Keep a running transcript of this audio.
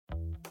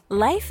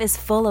Life is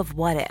full of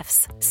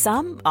what-ifs.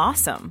 Some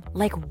awesome,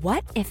 like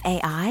what if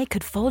AI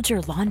could fold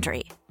your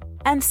laundry?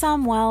 And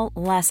some, well,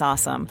 less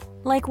awesome,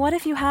 like what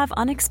if you have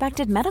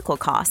unexpected medical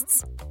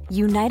costs?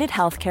 United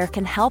Healthcare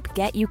can help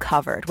get you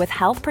covered with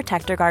Health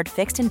Protector Guard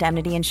fixed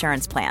indemnity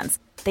insurance plans.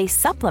 They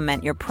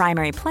supplement your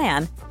primary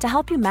plan to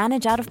help you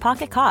manage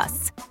out-of-pocket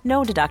costs.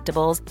 No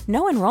deductibles,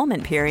 no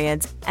enrollment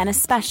periods, and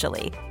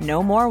especially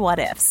no more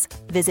what-ifs.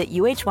 Visit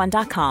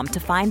uh1.com to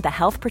find the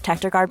Health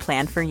Protector Guard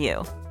plan for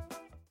you.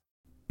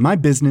 My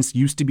business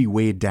used to be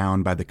weighed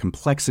down by the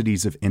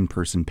complexities of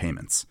in-person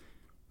payments.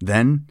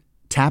 Then,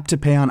 Tap to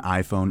Pay on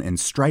iPhone and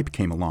Stripe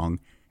came along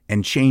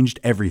and changed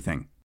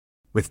everything.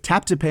 With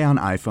Tap to Pay on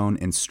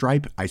iPhone and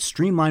Stripe, I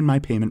streamlined my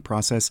payment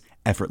process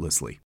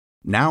effortlessly.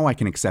 Now I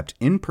can accept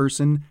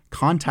in-person,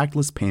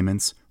 contactless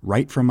payments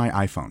right from my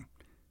iPhone.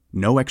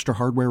 No extra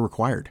hardware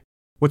required.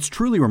 What's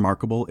truly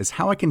remarkable is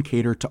how I can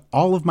cater to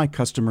all of my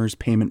customers'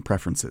 payment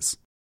preferences.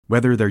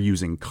 Whether they're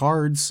using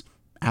cards,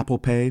 Apple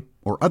Pay,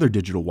 or other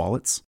digital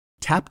wallets,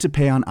 Tap to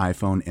Pay on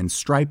iPhone and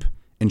Stripe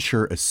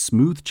ensure a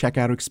smooth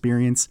checkout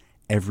experience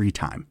every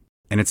time.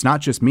 And it's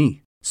not just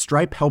me.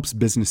 Stripe helps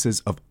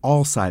businesses of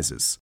all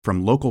sizes,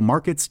 from local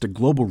markets to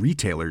global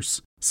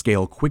retailers,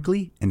 scale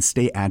quickly and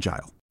stay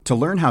agile. To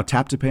learn how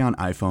Tap to Pay on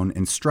iPhone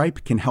and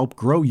Stripe can help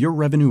grow your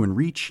revenue and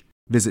reach,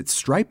 visit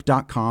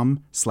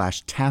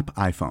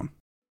stripe.com/tapiphone.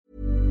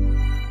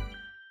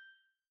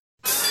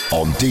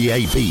 On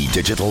DAB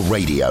Digital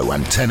Radio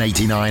and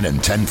 1089 and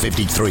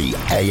 1053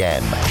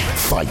 AM.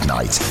 Fight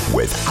Night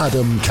with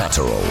Adam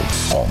Catterall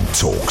on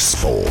Talk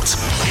Sport.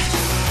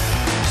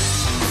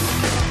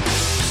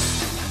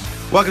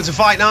 Welcome to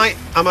Fight Night.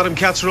 I'm Adam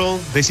Catterall.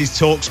 This is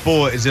Talk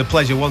Sport. It's a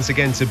pleasure once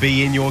again to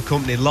be in your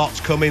company. Lots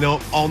coming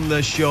up on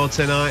the show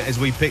tonight as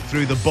we pick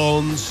through the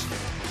bones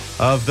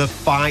of the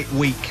fight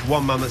week.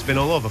 One man that's been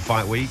all over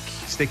fight week,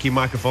 sticking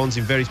microphones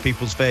in various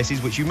people's faces,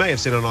 which you may have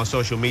seen on our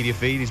social media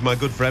feed, is my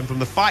good friend from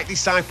the Fight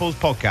Disciples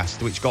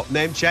podcast, which got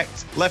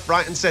name-checked left,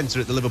 right and centre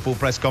at the Liverpool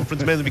press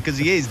conference, mainly because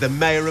he is the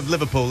mayor of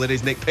Liverpool. It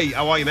is Nick Peat.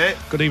 How are you, mate?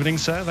 Good evening,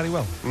 sir. Very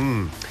well.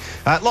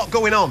 A lot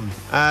going on,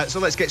 so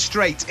let's get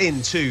straight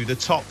into the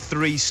top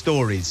three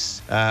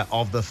stories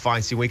of the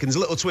fighting week. And there's a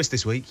little twist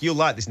this week. You'll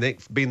like this, Nick,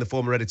 being the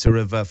former editor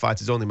of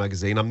Fighters Only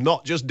magazine. I'm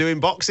not just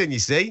doing boxing, you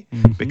see,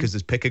 because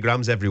there's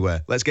picograms everywhere.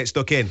 Let's get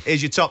stuck in.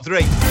 Here's your top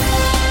three.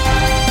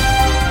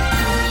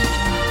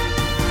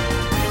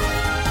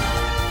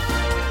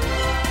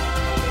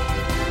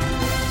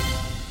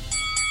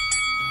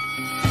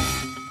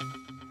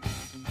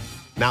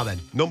 Now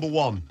then, number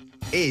one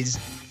is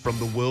from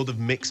the world of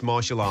mixed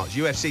martial arts.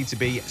 UFC, to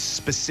be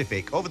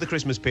specific. Over the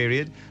Christmas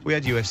period, we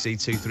had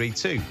UFC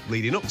 232.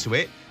 Leading up to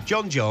it,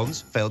 John Jones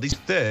failed his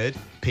third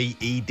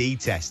PED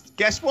test.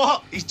 Guess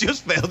what? He's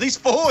just failed his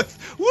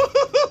fourth.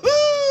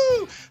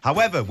 Woo-hoo-hoo!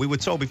 However, we were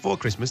told before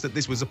Christmas that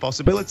this was a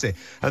possibility,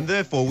 and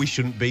therefore we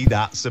shouldn't be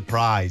that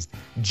surprised.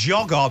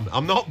 Jog on.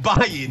 I'm not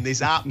buying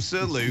this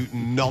absolute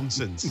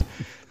nonsense.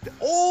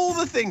 All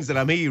the things that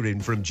I'm hearing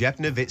from Jeff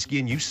Nowitzki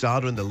and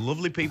USADA and the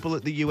lovely people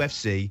at the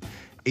UFC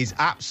is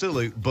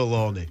absolute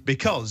baloney,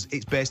 because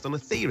it's based on a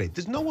theory.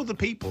 There's no other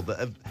people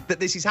that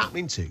this is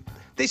happening to.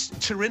 This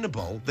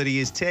Turinabol that he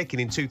is taking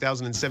in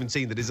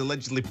 2017 that is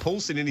allegedly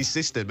pulsing in his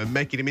system and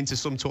making him into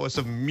some sort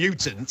of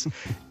mutant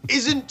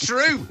isn't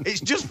true.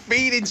 It's just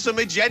feeding some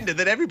agenda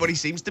that everybody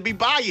seems to be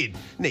buying.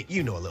 Nick,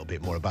 you know a little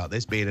bit more about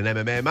this, being an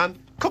MMA man.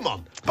 Come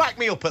on, back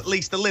me up at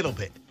least a little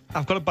bit.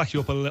 I've got to back you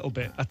up a little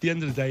bit. At the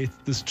end of the day,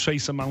 there's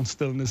trace amounts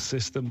still in his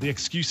system. The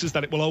excuse is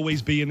that it will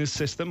always be in his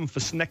system. For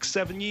the next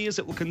 7 years,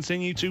 it will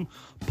continue to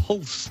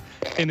pulse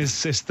in his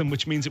system,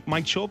 which means it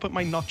might show up, it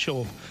might not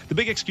show up. The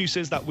big excuse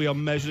is that we are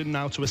measuring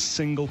now to a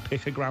single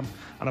picogram,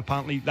 and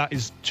apparently that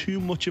is too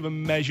much of a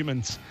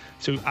measurement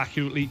to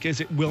accurately,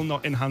 because it will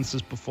not enhance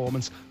his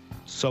performance.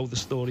 So the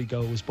story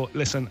goes. But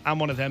listen, I'm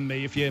one of them,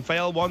 me. If you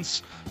fail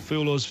once,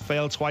 fool us.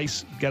 Fail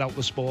twice, get out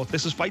the sport.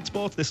 This is fight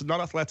sport. This is not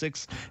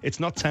athletics. It's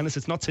not tennis.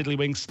 It's not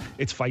tiddlywinks.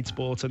 It's fight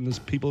sport, and there's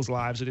people's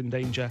lives are in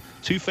danger.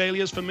 2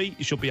 failures for me,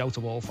 you should be out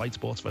of all fight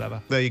sports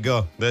forever. There you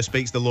go. There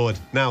speaks the Lord.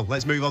 Now,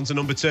 let's move on to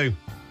number 2.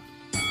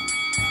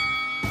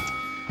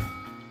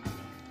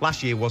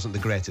 Last year wasn't the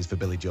greatest for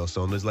Billy Joe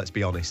Saunders, let's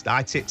be honest.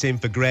 I tipped him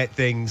for great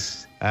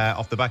things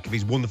off the back of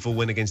his wonderful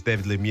win against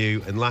David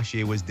Lemieux, and last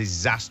year was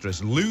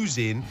disastrous,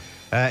 losing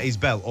his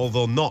belt,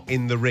 although not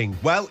in the ring.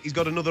 Well, he's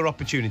got another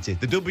opportunity.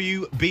 The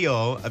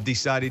WBO have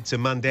decided to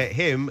mandate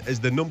him as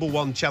the number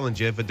 1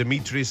 challenger for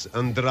Demetrius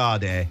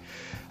Andrade.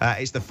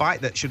 It's the fight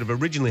that should have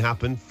originally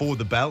happened for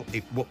the belt.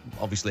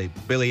 Obviously,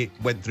 Billy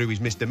went through his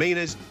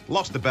misdemeanors,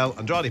 lost the belt,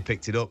 Andrade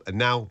picked it up, and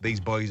now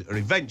these boys are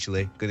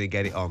eventually going to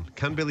get it on.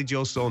 Can Billy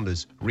Joe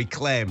Saunders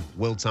reclaim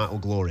world title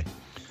glory?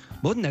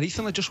 More than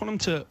anything, I just want him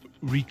to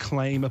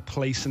reclaim a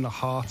place in the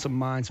hearts and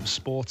minds of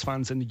sports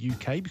fans in the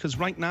UK, because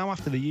right now,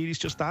 after the year he's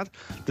just had,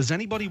 does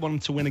anybody want him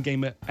to win a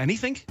game at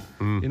anything?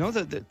 You know,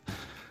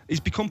 He's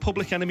become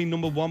public enemy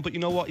number one, but you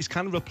know what? He's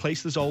kind of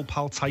replaced his old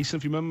pal Tyson.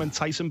 If you remember when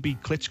Tyson beat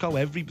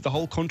Klitschko, the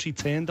whole country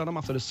turned on him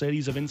after a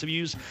series of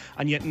interviews,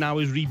 and yet now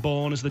he's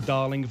reborn as the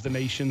darling of the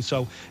nation.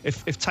 So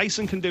if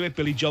Tyson can do it,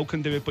 Billy Joe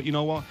can do it, but you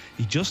know what?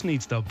 He just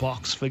needs to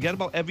box. Forget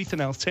about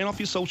everything else. Turn off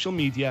your social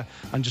media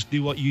and just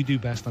do what you do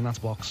best, and that's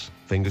box.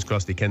 Fingers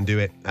crossed he can do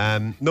it.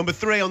 Number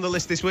 3 on the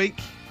list this week.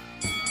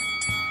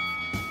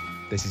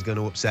 This is going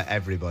to upset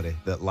everybody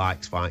that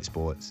likes fight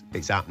sports.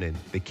 It's happening.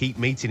 They keep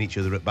meeting each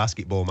other at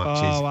basketball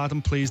matches. Oh,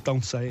 Adam, please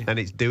don't say it. And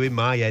it's doing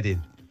my head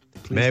in.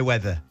 Please.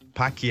 Mayweather,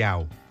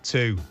 Pacquiao,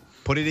 2.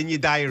 Put it in your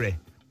diary.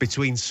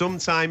 Between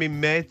sometime in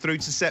May through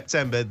to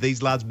September,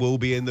 these lads will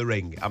be in the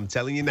ring. I'm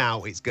telling you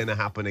now, it's going to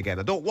happen again.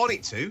 I don't want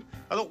it to.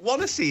 I don't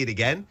want to see it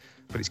again.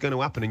 But it's going to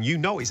happen. And you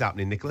know it's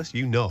happening, Nicholas.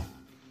 You know.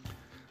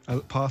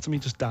 Part of me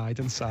just died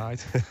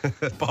inside.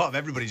 Part of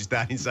everybody just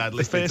died inside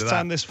listening to that. The first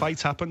time this fight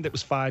happened, it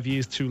was 5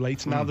 years too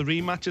late. Now the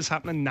rematch is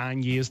happening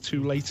 9 years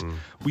too late.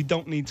 We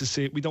don't need to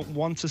see it. We don't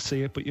want to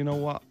see it. But you know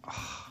what?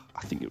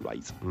 I think you're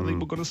right. I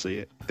think we're going to see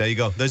it. There you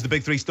go. There's the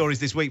big 3 stories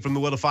this week from the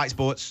world of fight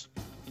sports.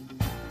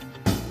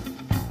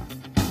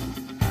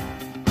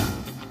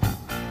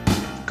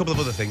 A couple of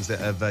other things that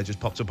have just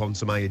popped up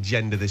onto my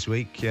agenda this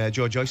week.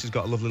 George Joyce has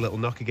got a lovely little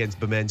knock against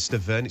Bermain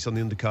Stavern. It's on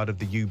the undercard of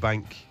the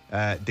Eubank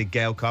De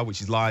Gale card, which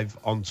is live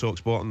on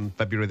TalkSport on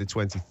February the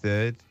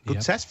 23rd.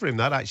 Good test for him,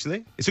 that,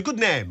 actually. It's a good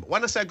name.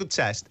 When I say a good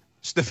test,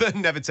 Stavern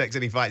never takes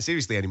any fight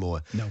seriously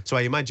anymore. No. So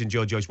I imagine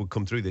George Joyce would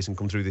come through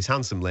this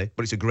handsomely,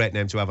 but it's a great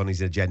name to have on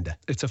his agenda.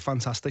 It's a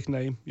fantastic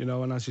name, you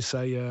know, and as you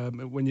say,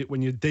 when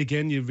you dig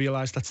in, you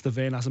realise that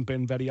Stavern hasn't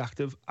been very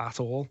active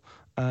at all.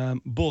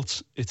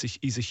 But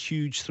he's a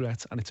huge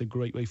threat, and it's a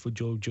great way for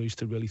Joe Joyce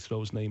to really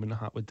throw his name in the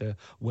hat with the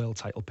world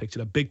title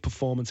picture. A big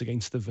performance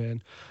against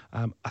Stavern.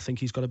 I think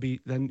he's got to be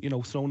then, you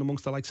know, thrown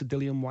amongst the likes of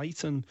Dillian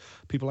Whyte and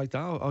people like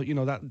that, or you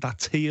know, that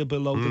tier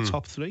below the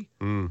top 3.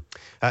 You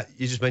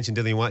just mentioned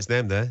Dillian Whyte's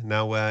name there.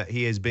 Now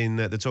he has been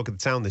the talk of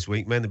the town this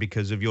week, mainly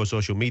because of your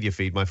social media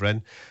feed, my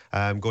friend,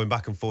 going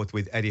back and forth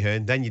with Eddie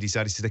Hearn. Then you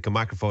decided to stick a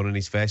microphone in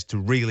his face to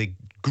really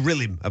grill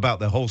him about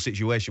the whole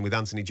situation with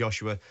Anthony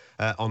Joshua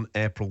on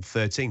April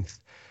 13th.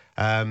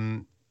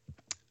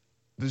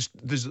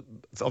 There's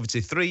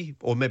obviously 3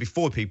 or maybe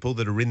 4 people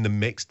that are in the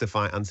mix to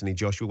fight Anthony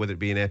Joshua, whether it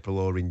be in April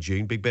or in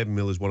June. Big Baby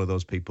Miller's one of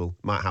those people.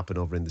 Might happen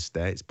over in the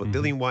States. But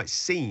Dillian Whyte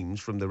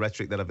seems, from the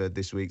rhetoric that I've heard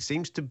this week,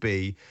 seems to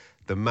be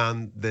the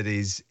man that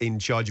is in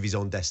charge of his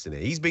own destiny.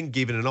 He's been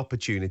given an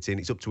opportunity,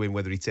 and it's up to him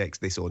whether he takes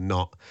this or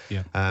not.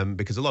 Yeah.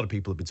 Because a lot of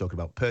people have been talking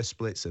about purse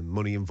splits and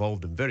money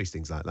involved and various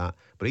things like that.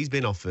 But he's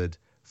been offered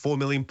 £4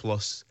 million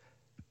plus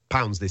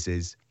pounds, this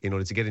is, in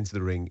order to get into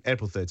the ring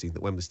April 13th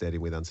at Wembley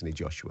Stadium with Anthony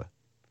Joshua.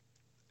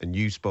 And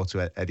you spoke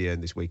to Eddie Hearn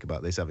this week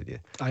about this, haven't you?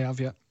 I have,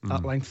 yeah.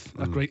 At length,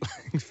 at great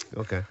length.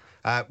 Okay.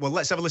 Well,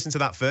 let's have a listen to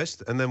that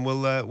first, and then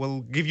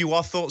we'll give you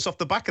our thoughts off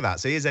the back of that.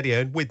 So here's Eddie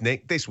Hearn with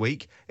Nick this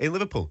week in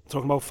Liverpool.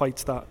 Talking about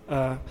fights that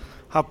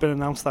have been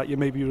announced that you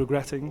may be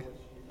regretting.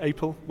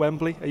 April,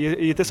 Wembley. Are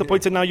you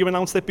disappointed now you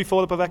announced it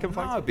before the Povetkin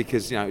fight? No,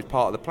 because you know it's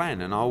part of the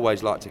plan, and I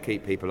always like to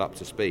keep people up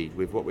to speed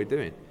with what we're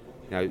doing.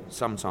 You know,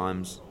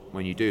 sometimes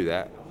when you do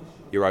that,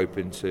 you're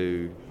open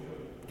to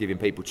giving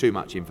people too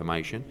much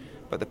information.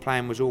 But the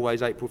plan was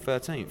always April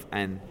 13th,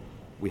 and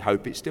we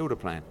hope it's still the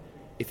plan.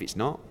 If it's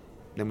not,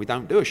 then we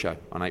don't do a show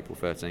on April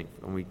 13th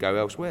and we go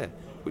elsewhere,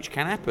 which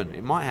can happen.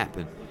 It might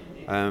happen.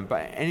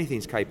 But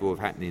anything's capable of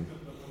happening.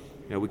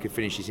 You know, we could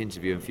finish this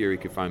interview and Fury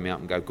could phone me up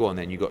and go on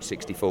then, you got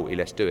 60-40,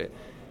 let's do it,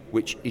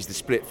 which is the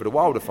split for the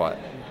Wilder fight.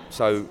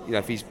 So, you know,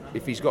 if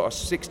he's got a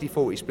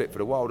 60-40 split for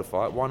the Wilder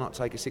fight, why not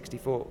take a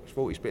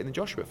 60-40 split in the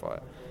Joshua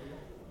fight?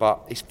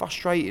 But it's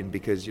frustrating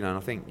because, you know, and I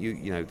think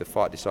you know the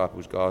Fight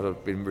Disciples guys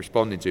I've been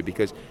responding to,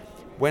 because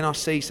when I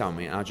see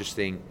something I just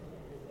think,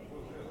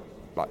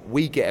 like,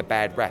 we get a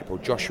bad rap or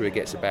Joshua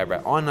gets a bad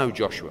rap. I know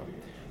Joshua.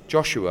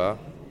 Joshua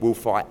will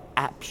fight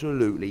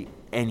absolutely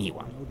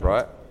anyone,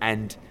 right?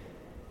 And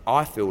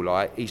I feel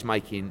like he's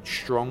making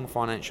strong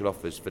financial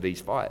offers for these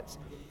fights.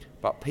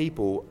 But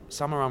people,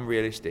 some are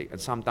unrealistic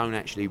and some don't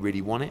actually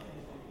really want it.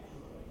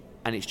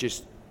 And it's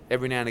just,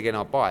 every now and again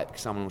I buy it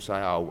because someone will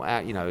say,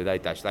 you know, they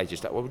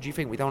just, well, do you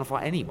think we don't want to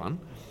fight anyone?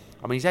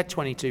 I mean, he's had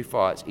 22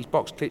 fights, he's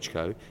boxed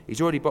Klitschko, he's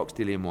already boxed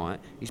Dillian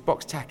Whyte, he's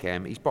boxed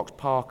Takam, he's boxed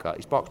Parker,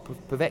 he's boxed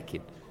Povetkin.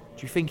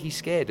 Do you think he's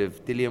scared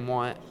of Dillian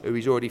Whyte, who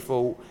he's already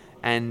fought,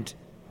 and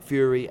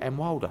Fury and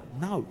Wilder?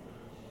 No.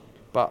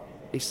 But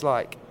it's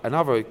like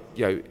another,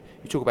 you know,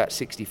 you talk about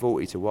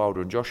 60-40 to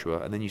Wilder and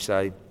Joshua, and then you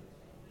say,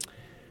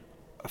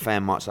 a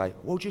fan might say,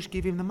 well, just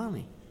give him the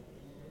money.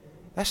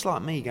 That's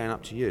like me going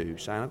up to you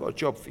saying, I've got a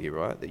job for you,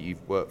 right, that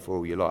you've worked for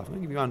all your life. I'm going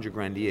to give you 100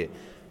 grand a year.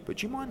 But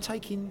do you mind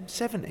taking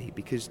 70?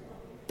 Because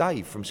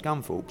Dave from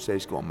Scunthorpe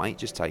says, go on, mate,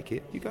 just take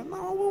it. You go,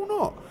 no, I will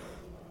not.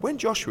 When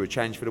Joshua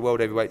challenged for the World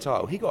Heavyweight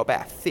title, he got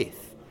about a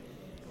fifth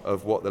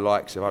of what the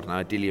likes of, I don't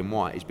know, Dillian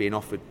Whyte is being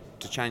offered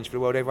to challenge for the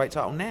World Heavyweight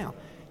title now.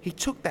 He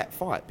took that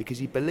fight because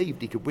he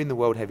believed he could win the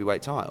World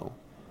Heavyweight title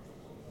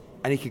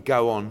and he could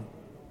go on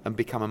and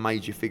become a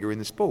major figure in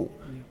the sport.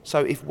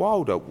 So if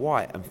Wilder,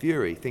 Whyte and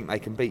Fury think they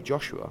can beat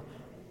Joshua,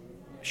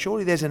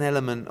 surely there's an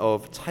element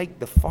of take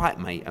the fight,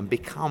 mate, and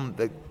become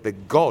the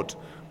god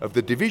of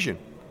the division.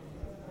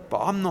 But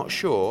I'm not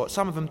sure.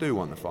 Some of them do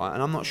want the fight,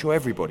 and I'm not sure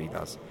everybody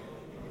does.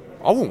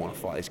 I wouldn't want to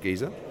fight this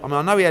geezer. I mean,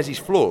 I know he has his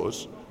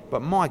flaws,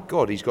 but my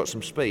God, he's got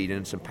some speed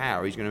and some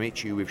power. He's going to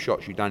hit you with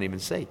shots you don't even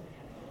see.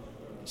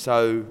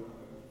 So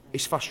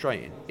it's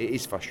frustrating. It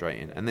is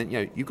frustrating. And then,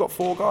 you've got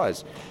 4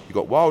 guys. You've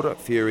got Wilder,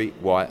 Fury,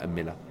 White and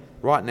Miller.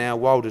 Right now,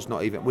 Wilder's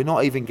we're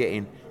not even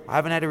getting, I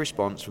haven't had a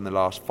response from the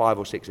last 5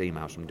 or 6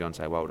 emails from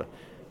Deontay Wilder.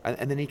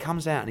 And then he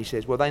comes out and he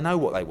says, well, they know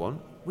what they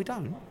want. We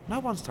don't. No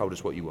one's told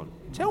us what you want.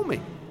 Tell me.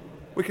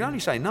 We can only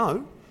say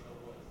no.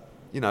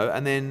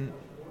 And then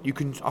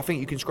I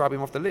think you can scrub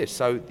him off the list.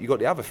 So you got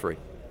the other 3.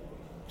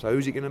 So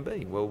who's it going to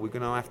be? Well, we're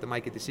going to have to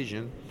make a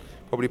decision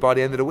probably by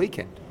the end of the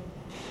weekend.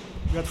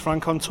 We had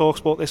Frank on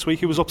TalkSport this week.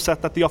 He was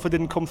upset that the offer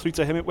didn't come through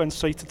to him. It went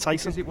straight to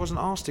Tyson. Because it wasn't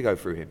asked to go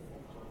through him.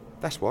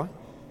 That's why.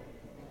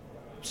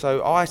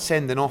 So I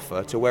send an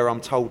offer to where I'm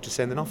told to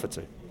send an offer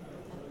to.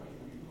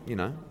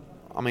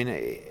 I mean,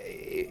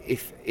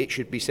 if it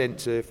should be sent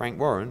to Frank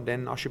Warren,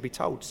 then I should be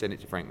told to send it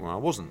to Frank Warren. I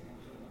wasn't.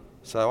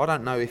 So I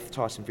don't know if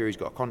Tyson Fury's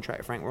got a contract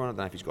with Frank Warren. I don't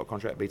know if he's got a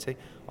contract with BT.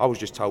 I was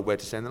just told where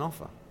to send an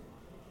offer.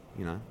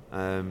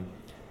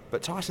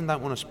 But Tyson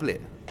don't want to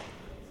split.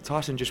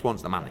 Tyson just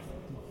wants the money.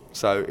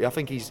 So I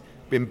think he's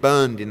been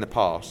burned in the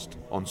past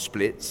on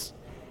splits,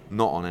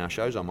 not on our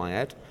shows, I might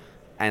add.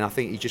 And I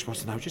think he just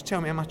wants to know, just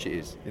tell me how much it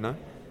is,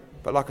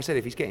 But like I said,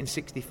 if he's getting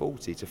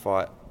 60-40 to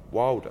fight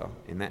Wilder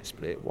in that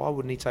split, why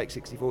wouldn't he take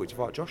 60-40 to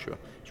fight Joshua?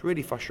 It's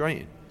really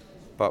frustrating.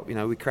 But,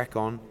 we crack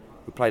on.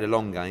 We played a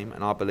long game,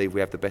 and I believe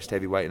we have the best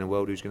heavyweight in the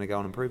world who's going to go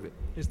on and prove it.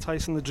 Is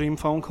Tyson the dream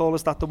phone call?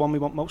 Is that the one we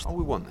want most? Oh,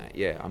 we want that,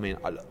 yeah. I mean,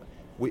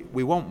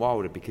 we want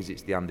Wilder because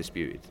it's the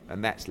undisputed,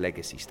 and that's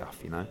legacy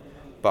stuff,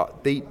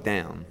 But deep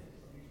down,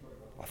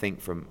 I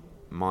think from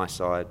my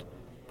side,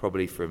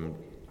 probably from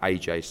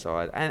AJ's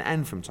side,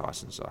 and from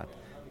Tyson's side,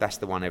 that's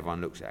the one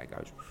everyone looks at and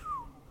goes,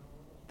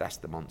 that's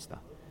the monster.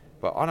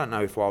 But I don't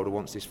know if Wilder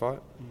wants this fight.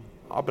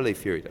 I believe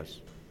Fury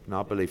does.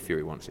 I believe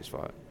Fury wants this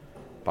fight.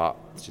 But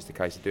it's just a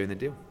case of doing the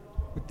deal.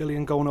 With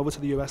Dillian going over to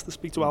the US to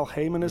speak to Al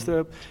Heyman, is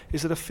there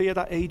a fear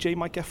that AJ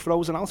might get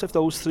frozen out if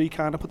those 3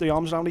 kind of put their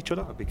arms around each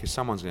other? Because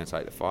someone's going to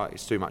take the fight.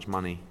 It's too much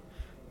money,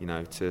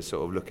 to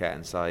sort of look at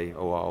and say,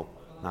 no,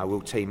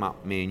 we'll team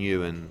up, me and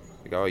you, and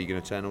go, you're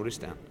going to turn all this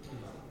down.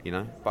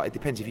 But it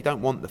depends. If you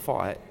don't want the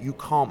fight, you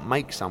can't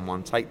make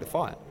someone take the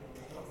fight.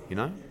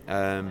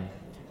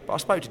 But I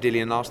spoke to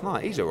Dillian last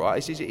night. He's all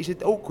right. It's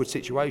an awkward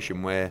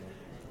situation where,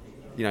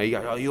 you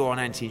go, you're on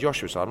Anthony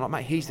Joshua's side. I'm like,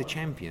 mate, he's the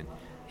champion.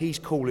 He's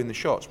calling the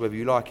shots, whether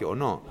you like it or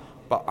not.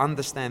 But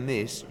understand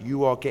this,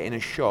 you are getting a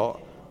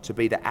shot to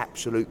be the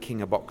absolute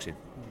king of boxing,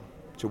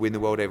 to win the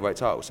world heavyweight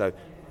title. So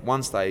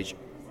one stage,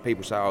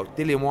 people say,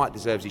 Dillian Whyte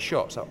deserves his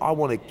shot. So I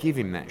want to give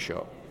him that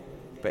shot.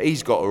 But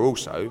he's got to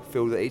also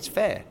feel that it's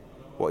fair,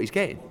 what he's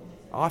getting.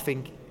 I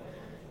think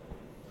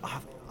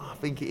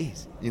it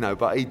is,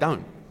 but he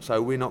don't. So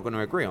we're not going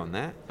to agree on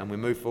that, and we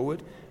move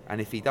forward. And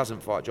if he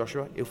doesn't fight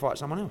Joshua, he'll fight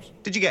someone else.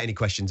 Did you get any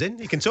questions in?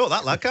 You can talk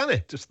that lad, can't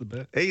he? Just the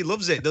bit. He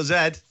loves it, does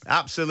Ed?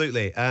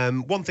 Absolutely.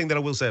 One thing that I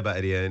will say about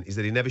Eddie Hearn is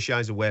that he never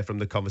shies away from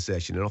the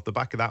conversation. And off the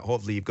back of that,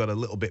 hopefully you've got a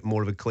little bit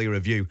more of a clearer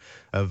view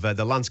of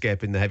the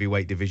landscape in the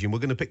heavyweight division. We're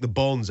going to pick the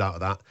bones out of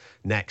that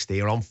next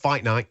here on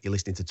Fight Night. You're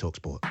listening to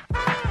TalkSport.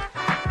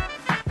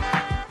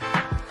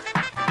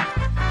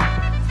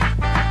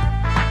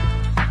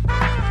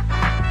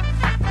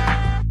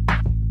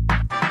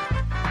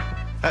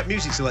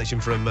 Music selection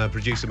from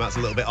producer Matt's a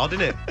little bit odd,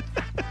 isn't it?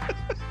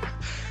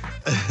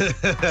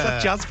 Is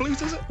that jazz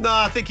flute, is it? No,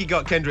 I think he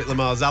got Kendrick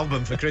Lamar's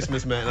album for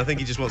Christmas, mate, and I think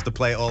he just wants to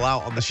play it all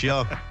out on the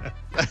show.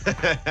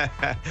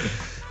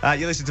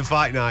 You listen to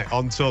Fight Night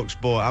on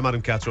TalkSport. I'm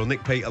Adam Catterall,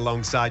 Nick Peet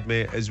alongside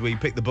me as we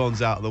pick the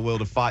bones out of the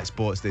world of fight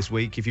sports this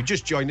week. If you've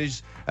just joined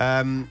us,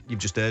 you've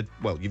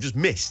just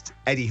missed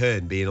Eddie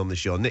Hearn being on the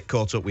show. Nick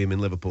caught up with him in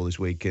Liverpool this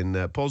week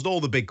and posed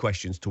all the big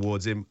questions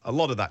towards him. A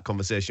lot of that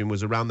conversation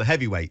was around the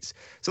heavyweights.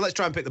 So let's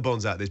try and pick the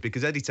bones out of this,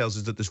 because Eddie tells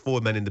us that there's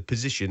 4 men in the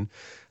position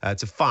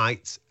to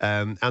fight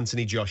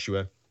Anthony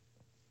Joshua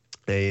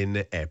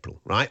in April,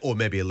 right? Or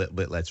maybe a little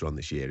bit later on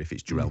this year if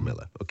it's Jarrell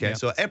Miller. Okay, yep.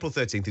 So April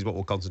 13th is what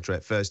we'll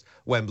concentrate first,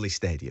 Wembley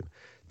Stadium.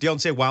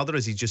 Deontay Wilder,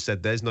 as he just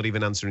said there, is not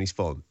even answering his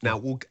phone.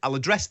 Now, I'll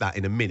address that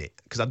in a minute,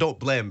 because I don't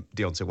blame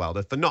Deontay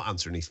Wilder for not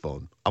answering his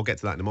phone. I'll get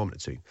to that in a moment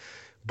or two.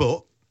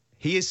 But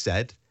he has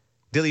said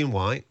Dillian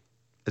Whyte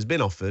has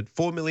been offered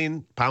 £4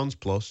 million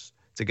plus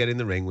to get in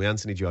the ring with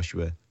Anthony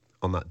Joshua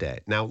on that day.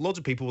 Now, loads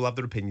of people will have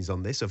their opinions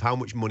on this, of how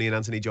much money an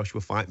Anthony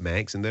Joshua fight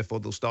makes, and therefore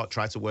they'll start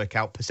trying to work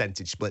out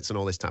percentage splits and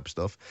all this type of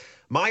stuff.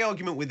 My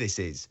argument with this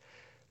is,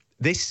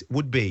 this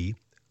would be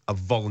a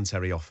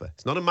voluntary offer.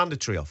 It's not a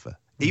mandatory offer.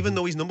 Even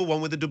though he's number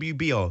 1 with the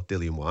WBO,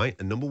 Dillian Whyte,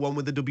 and number 1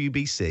 with the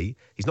WBC,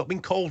 he's not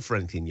been called for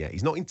anything yet.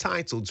 He's not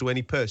entitled to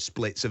any purse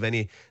splits of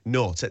any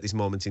note at this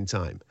moment in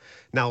time.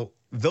 Now,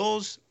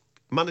 those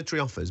mandatory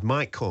offers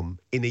might come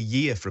in a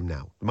year from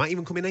now. It might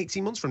even come in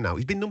 18 months from now.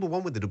 He's been number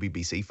 1 with the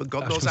WBC for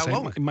God knows how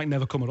long. It might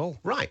never come at all.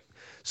 Right.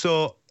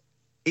 So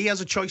he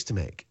has a choice to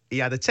make.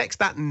 He either takes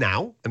that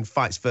now and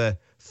fights for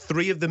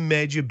 3 of the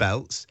major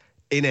belts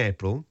in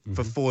April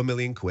for 4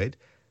 million quid,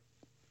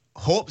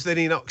 hopes that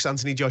he knocks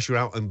Anthony Joshua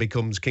out and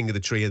becomes king of the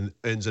tree and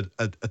earns a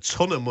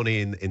ton of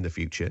money in the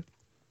future.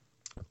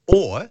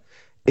 Or,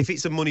 if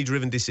it's a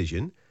money-driven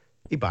decision,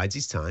 he bides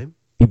his time,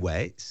 he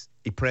waits,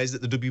 he prays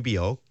that the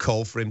WBO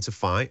call for him to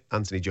fight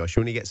Anthony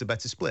Joshua and he gets a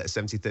better split, a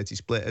 70-30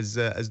 split as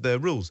the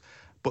rules.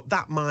 But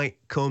that might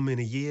come in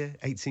a year,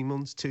 18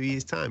 months, 2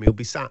 years' time. He'll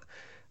be sat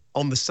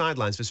on the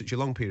sidelines for such a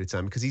long period of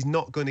time because he's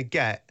not going to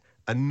get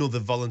another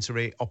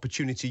voluntary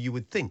opportunity, you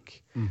would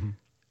think.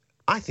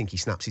 I think he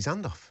snaps his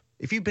hand off.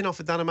 If you've been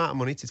offered that amount of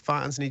money to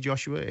fight Anthony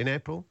Joshua in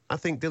April, I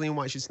think Dillian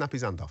Whyte should snap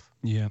his hand off.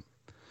 Yeah.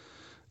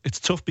 It's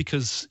tough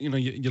because, you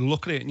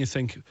look at it and you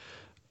think,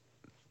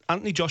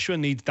 Anthony Joshua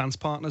needs dance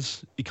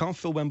partners. He can't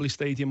fill Wembley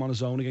Stadium on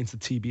his own against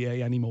the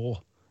TBA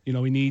anymore. He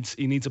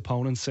needs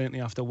opponents. Certainly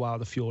after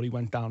Wilder Fury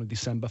went down in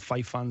December,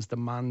 fight fans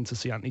demand to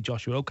see Anthony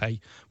Joshua. Okay,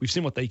 we've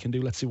seen what they can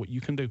do. Let's see what you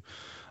can do.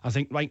 I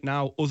think right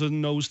now, other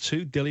than those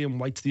two, Dillian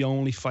Whyte's the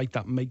only fight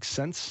that makes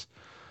sense.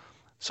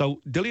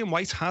 So Dillian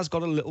Whyte has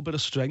got a little bit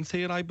of strength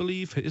here, I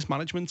believe. His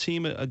management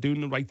team are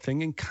doing the right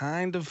thing and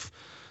kind of,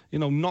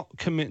 not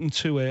committing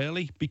too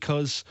early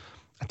because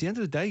at the end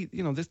of the day,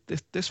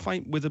 this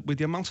fight with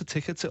the amount of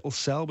tickets it'll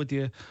sell with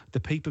the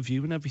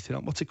pay-per-view and everything,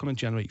 what's it going to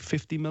generate?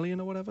 50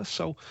 million or whatever?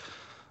 So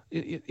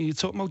you're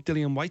talking about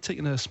Dillian Whyte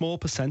taking a small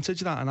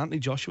percentage of that and Anthony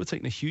Joshua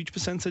taking a huge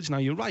percentage. Now,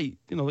 you're right.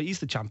 He's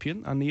the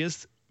champion and he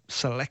is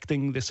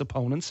selecting this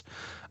opponent.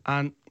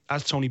 And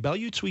as Tony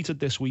Bellew tweeted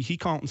this week, he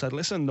came out and said,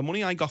 listen, the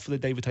money I got for the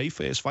David Haye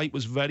first fight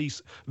was very,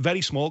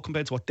 very small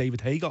compared to what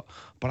David Haye got.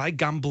 But I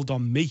gambled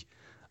on me.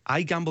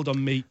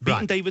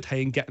 Beating David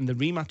Haye and getting the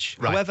rematch.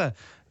 Right. However,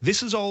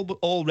 this is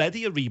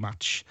already a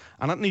rematch.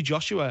 And Anthony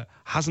Joshua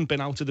hasn't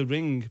been out of the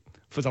ring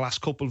for the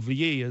last couple of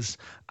years,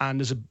 and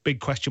there's a big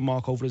question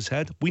mark over his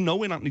head. We know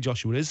when Anthony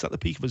Joshua is at the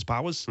peak of his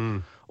powers,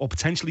 or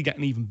potentially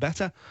getting even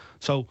better.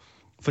 So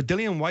for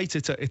Dillian Whyte,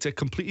 it's a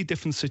completely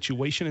different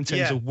situation in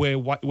terms of where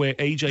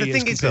AJ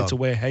is compared to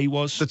where Haye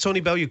was. The Tony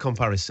Bellew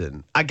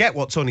comparison, I get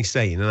what Tony's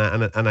saying,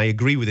 and I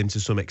agree with him to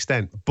some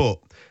extent, but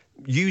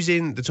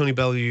using the Tony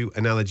Bellew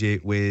analogy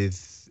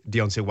with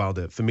Deontay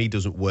Wilder, for me,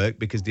 doesn't work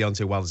because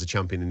Deontay Wilder's a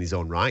champion in his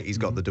own right. He's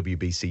got the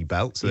WBC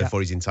belt, so therefore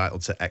he's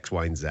entitled to X,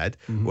 Y, and Z,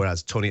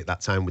 whereas Tony at that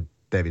time with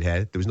David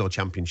Haye, there was no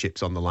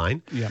championships on the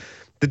line. Yeah.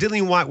 The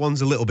Dillian Whyte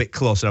one's a little bit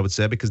closer, I would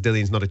say, because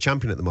Dillian's not a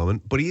champion at the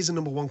moment, but he is a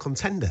number one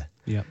contender.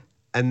 Yeah.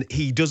 And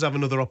he does have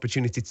another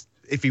opportunity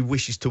if he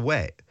wishes to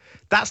wait.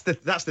 That's the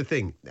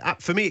thing.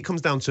 For me, it comes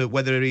down to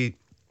whether he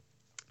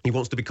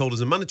wants to be called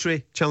as a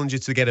mandatory challenger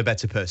to get a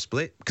better purse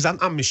split. Because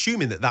I'm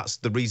assuming that's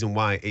the reason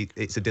why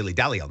it's a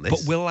dilly-dally on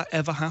this. But will that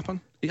ever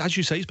happen? As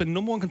you say, he's been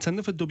number one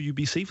contender for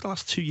WBC for the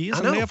last 2 years,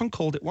 and they haven't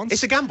called it once.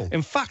 It's a gamble.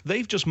 In fact,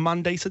 they've just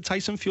mandated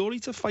Tyson Fury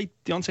to fight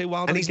Deontay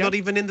Wilder and he's not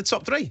even in the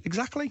top 3.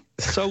 Exactly.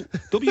 So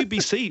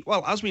WBC,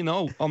 well, as we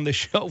know on this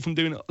show from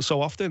doing it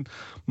so often,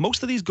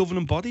 most of these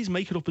governing bodies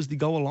make it up as they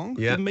go along.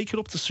 Yeah. They make it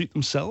up to suit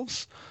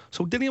themselves.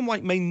 So Dillian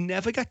Whyte may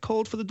never get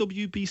called for the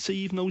WBC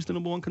even though he's the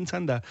number one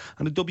contender,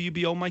 and the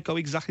WBO might go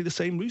exactly the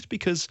same route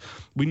because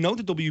we know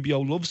the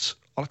WBO loves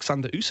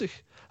Alexander Usyk.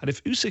 And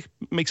if Usyk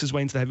makes his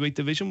way into the heavyweight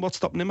division, what's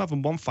stopping him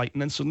having one fight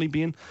and then suddenly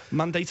being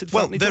mandated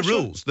for Anthony Joshua?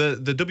 Rules, the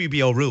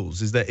WBO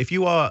rules, is that if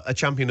you are a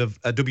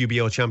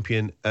WBO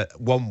champion at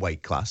one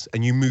weight class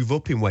and you move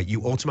up in weight,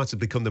 you automatically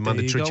become the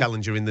mandatory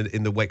challenger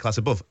in the weight class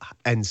above.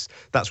 Hence,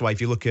 that's why if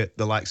you look at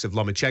the likes of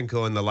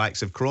Lomachenko and the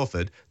likes of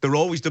Crawford, they're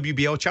always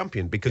WBO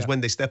champion because when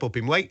they step up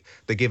in weight,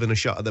 they're given a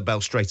shot at the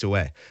belt straight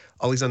away.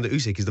 Alexander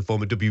Usyk is the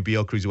former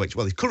WBO cruiserweight.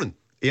 Well, he's current.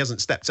 He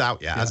hasn't stepped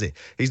out yet, has he?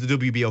 He's the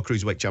WBO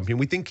cruiserweight champion.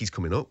 We think he's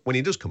coming up. When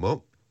he does come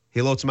up,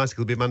 he'll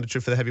automatically be mandatory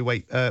for the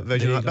heavyweight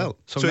version of that belt.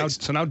 So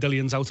now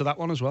Dillian's out of that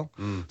one as well.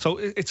 So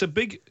it's a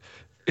big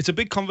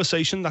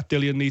conversation that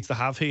Dillian needs to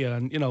have here.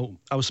 And,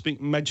 I was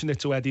mentioning it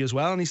to Eddie as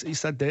well, and he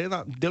said there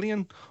that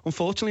Dillian,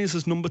 unfortunately, is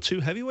his number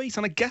 2 heavyweight.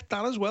 And I get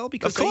that as well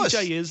because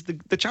AJ is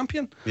the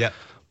champion. Yeah.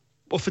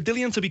 But for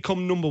Dillian to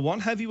become number 1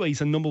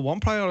 heavyweight and number 1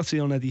 priority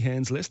on Eddie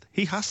Hearn's list,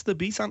 he has to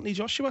beat Anthony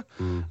Joshua.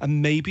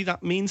 And maybe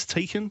that means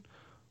taking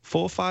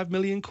 4 or 5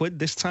 million quid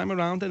this time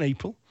around in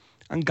April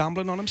and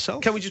gambling on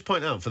himself. Can we just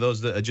point out, for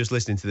those that are just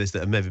listening to this that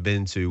have never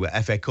been to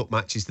FA Cup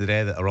matches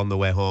today that are on the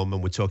way home,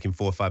 and we're talking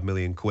 4 or 5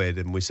 million quid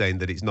and we're saying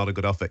that it's not a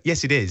good offer.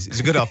 Yes, it is. It's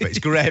a good offer. It's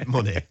great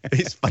money.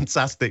 It's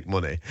fantastic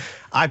money.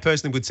 I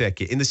personally would take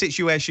it. In the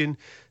situation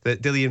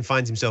that Dillian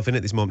finds himself in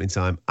at this moment in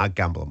time, I'd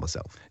gamble on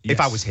myself. Yes.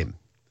 If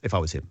I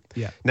was him.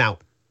 Yeah. Now,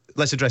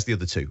 let's address the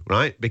other two,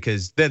 right?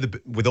 Because they're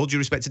with all due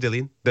respect to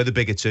Dillian, they're the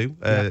bigger two,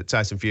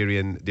 Tyson Fury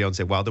and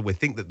Deontay Wilder. We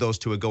think that those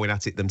two are going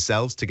at it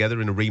themselves together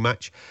in a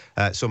rematch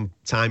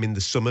sometime in the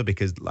summer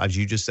because, as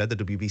you just said, the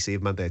WBC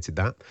have mandated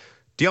that.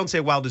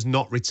 Deontay Wilder's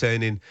not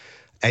returning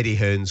Eddie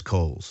Hearn's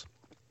calls.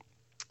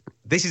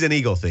 This is an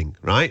ego thing,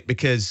 right?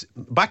 Because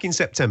back in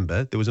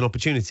September, there was an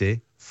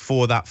opportunity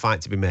for that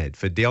fight to be made,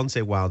 for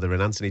Deontay Wilder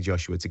and Anthony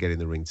Joshua to get in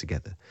the ring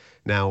together.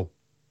 Now,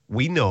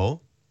 we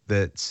know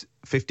that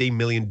 $15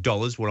 million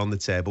were on the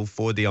table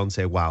for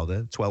Deontay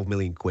Wilder, 12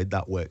 million quid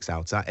that works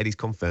out at. Eddie's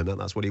confirmed that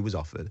that's what he was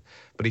offered.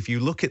 But if you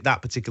look at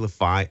that particular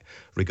fight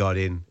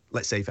regarding,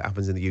 let's say if it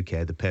happens in the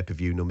UK, the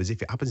pay-per-view numbers,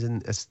 if it happens in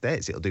the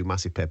States, it'll do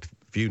massive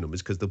pay-per-view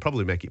numbers because they'll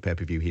probably make it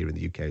pay-per-view here in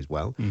the UK as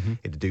well.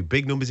 It'd do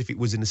big numbers if it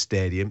was in a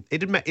stadium.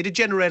 It'd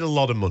generate a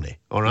lot of money,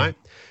 all right?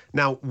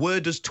 Now, where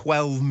does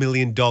 $12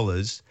 million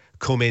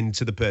come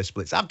into the purse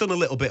splits? I've done a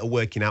little bit of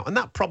working out, and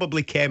that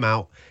probably came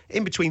out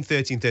in between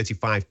 30 and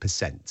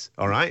 35%,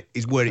 all right,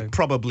 is where it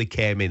probably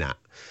came in at.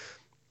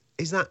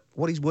 Is that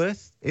what he's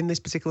worth in this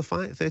particular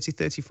fight, 30,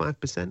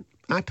 35%?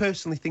 I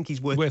personally think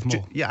he's worth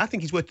more. Yeah, I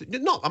think he's worth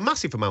not a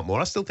massive amount more.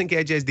 I still think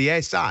AJ's the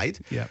A side,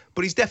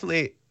 but he's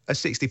definitely a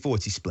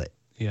 60-40 split,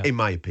 in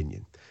my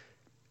opinion.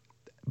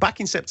 Back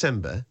in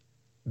September,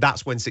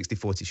 that's when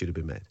 60-40 should have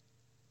been made.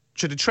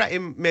 Should have treated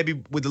him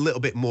maybe with a little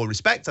bit more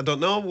respect. I don't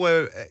know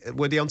where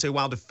Deontay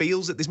Wilder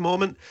feels at this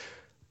moment,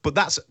 but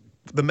that's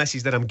the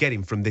message that I'm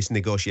getting from this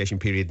negotiation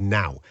period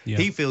now.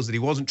 He feels that he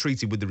wasn't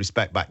treated with the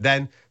respect back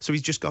then, so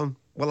he's just gone,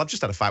 well, I've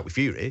just had a fight with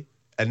Fury,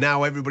 and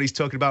now everybody's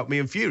talking about me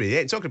and Fury. They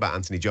ain't talking about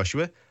Anthony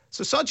Joshua,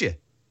 so sod you.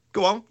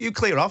 Go on, you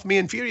clear off. Me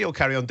and Fury will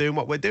carry on doing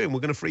what we're doing.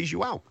 We're going to freeze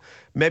you out.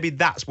 Maybe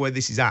that's where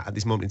this is at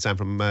this moment in time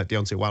from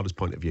Deontay Wilder's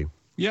point of view.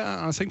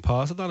 Yeah, I think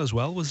part of that as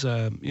well was,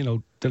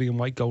 Dillian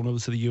Whyte going over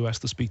to the US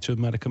to speak to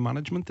American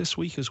management this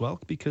week as well,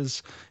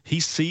 because he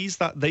sees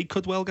that they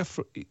could well get,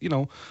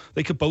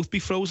 they could both be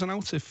frozen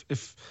out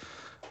if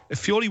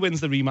Fury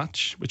wins the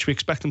rematch, which we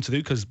expect him to do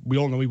because we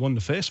all know he won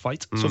the first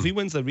fight. So if he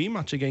wins the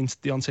rematch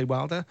against Deontay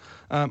Wilder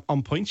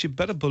on points, you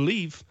better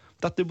believe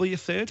that there'll be a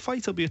third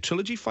fight. There'll be a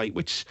trilogy fight,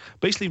 which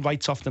basically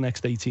writes off the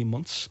next 18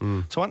 months.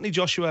 So Anthony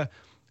Joshua,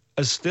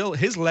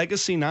 his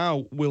legacy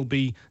now will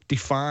be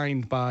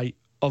defined by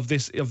of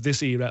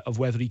this era of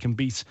whether he can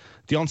beat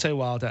Deontay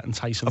Wilder and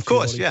Tyson Fury. Of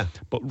course, yeah.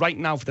 But right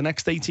now, for the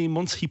next 18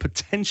 months, he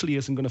potentially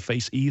isn't going to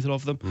face either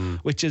of them,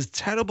 which is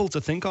terrible to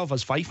think of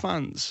as fight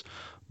fans.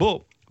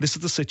 But this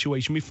is the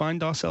situation we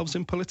find ourselves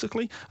in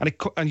politically.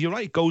 And you're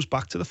right, it goes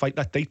back to the fact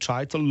that they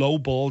tried to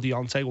lowball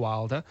Deontay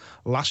Wilder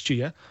last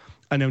year.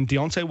 And then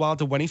Deontay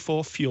Wilder, when he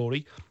fought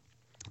Fury,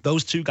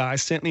 those two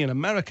guys, certainly in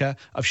America,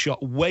 have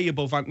shot way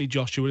above Anthony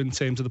Joshua in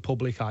terms of the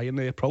public eye and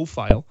their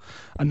profile.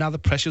 And now the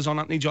pressure's on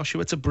Anthony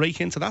Joshua to break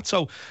into that.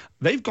 So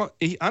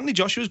Anthony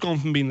Joshua's gone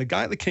from being the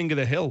guy at the king of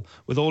the hill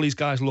with all these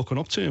guys looking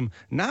up to him,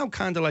 now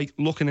kind of like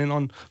looking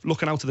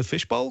out of the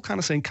fishbowl, kind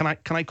of saying, can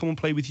I come and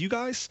play with you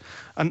guys?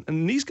 And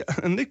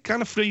they're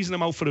kind of freezing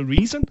him out for a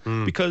reason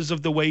because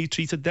of the way he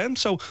treated them.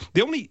 So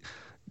the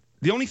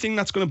only thing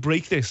that's going to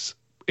break this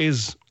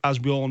is,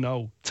 as we all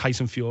know,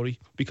 Tyson Fury,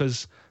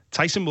 because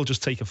Tyson will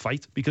just take a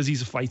fight because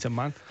he's a fighter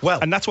man. Well,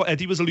 and that's what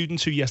Eddie was alluding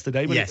to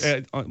yesterday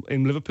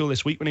in Liverpool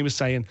this week when he was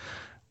saying,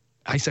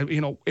 I said,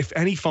 if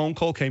any phone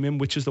call came in,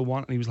 which is the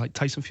one? And he was like,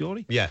 Tyson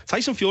Fury? Yeah.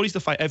 Tyson Fury's the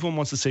fight everyone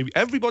wants to see.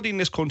 Everybody in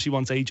this country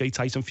wants AJ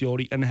Tyson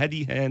Fury. And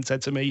Eddie Hearn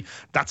said to me,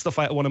 that's the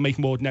fight I want to make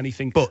more than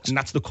anything. And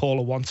that's the call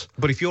I want.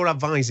 But if you're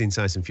advising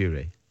Tyson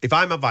Fury, if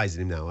I'm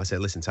advising him now, I say,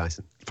 listen,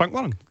 Tyson. Frank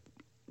Warren.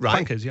 Right.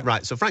 Frank is, yeah.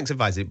 Right, so Frank's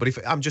advising, but if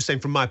I'm just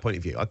saying from my point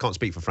of view, I can't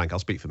speak for Frank, I'll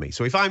speak for me.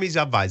 So if I'm his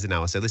advisor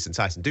now, I say, listen,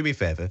 Tyson, do me a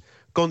favour,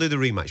 go and do the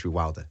rematch with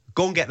Wilder.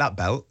 Go and get that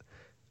belt,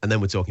 and then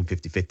we're talking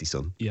 50-50,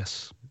 son.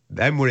 Yes.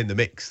 Then we're in the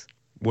mix.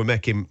 We're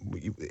making,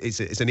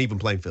 it's an even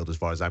playing field as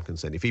far as I'm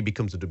concerned. If he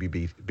becomes the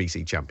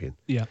WBC champion,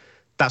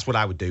 that's what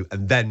I would do,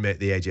 and then make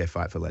the AJ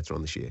fight for later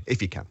on this year,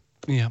 if you can.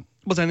 Yeah.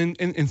 But then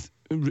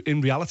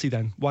in reality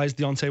then, why is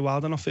Deontay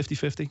Wilder not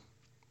 50-50?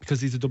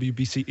 Because he's the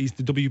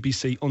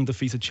WBC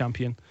undefeated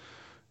champion.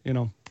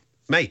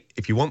 Mate,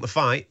 if you want the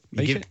fight,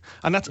 make it.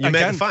 And that's, you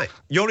make the fight.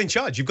 You're in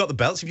charge. You've got the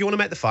belts. If you want to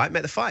make the fight,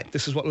 make the fight.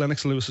 This is what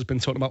Lennox Lewis has been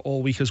talking about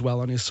all week as well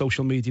on his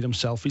social media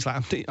himself. He's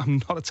like,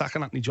 I'm not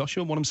attacking Anthony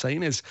Joshua. What I'm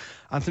saying is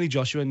Anthony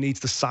Joshua needs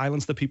to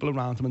silence the people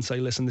around him and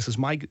say, listen, this is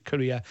my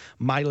career,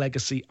 my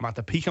legacy. I'm at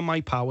the peak of my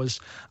powers.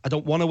 I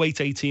don't want to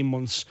wait 18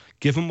 months.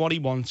 Give him what he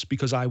wants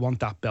because I want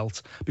that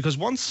belt. Because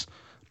once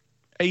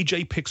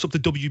AJ picks up the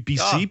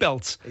WBC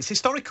belt, it's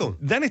historical.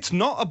 Then it's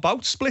not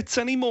about splits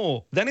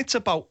anymore. Then it's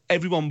about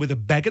everyone with a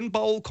begging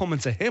bowl coming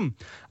to him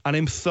and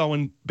him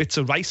throwing bits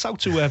of rice out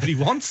to whoever he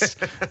wants.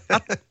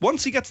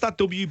 Once he gets that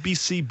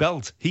WBC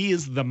belt, he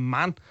is the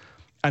man.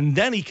 And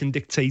then he can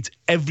dictate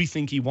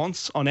everything he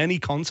wants on any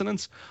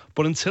continent.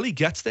 But until he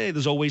gets there,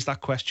 there's always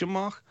that question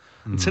mark.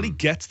 Until he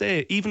gets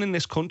there, even in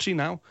this country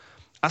now,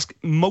 ask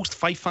most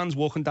fight fans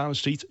walking down the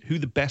street who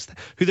the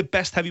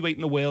best heavyweight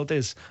in the world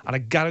is, and I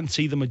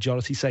guarantee the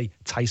majority say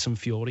Tyson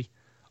Fury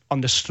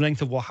on the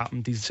strength of what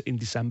happened in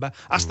December.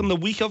 Ask them the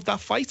week of that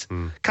fight.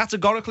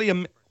 Categorically,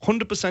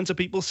 100% of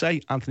people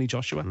say Anthony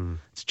Joshua.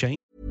 It's changed.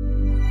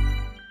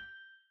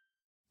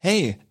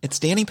 Hey, it's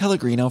Danny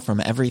Pellegrino from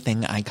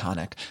Everything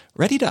Iconic.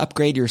 Ready to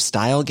upgrade your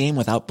style game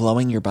without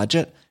blowing your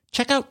budget?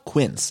 Check out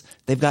Quince.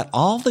 They've got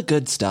all the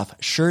good stuff,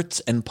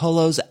 shirts and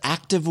polos,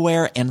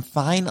 activewear, and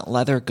fine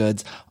leather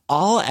goods,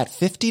 all at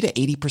 50 to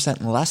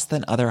 80% less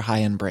than other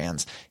high-end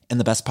brands. And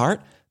the best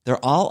part?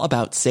 They're all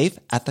about safe,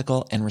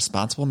 ethical, and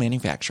responsible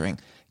manufacturing.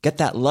 Get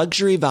that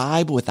luxury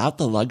vibe without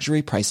the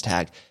luxury price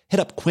tag. Hit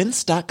up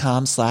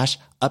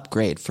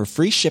quince.com/upgrade for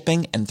free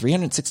shipping and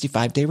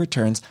 365-day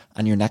returns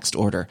on your next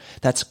order.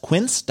 That's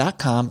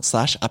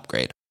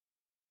quince.com/upgrade.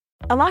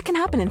 A lot can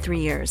happen in 3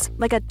 years,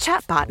 like a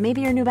chatbot may be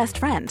your new best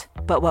friend.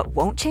 But what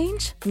won't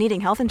change? Needing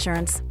health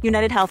insurance.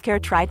 United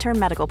Healthcare Tri-Term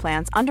Medical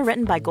Plans,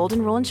 underwritten by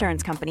Golden Rule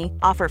Insurance Company,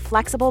 offer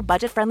flexible,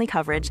 budget-friendly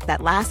coverage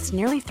that lasts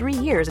nearly 3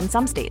 years in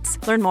some states.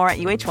 Learn more at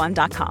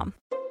uh1.com.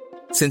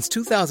 Since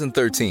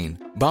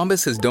 2013,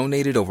 Bombas has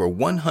donated over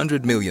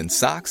 100 million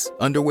socks,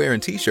 underwear,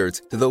 and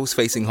T-shirts to those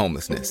facing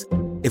homelessness.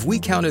 If we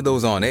counted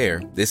those on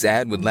air, this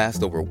ad would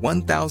last over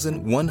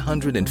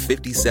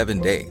 1,157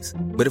 days.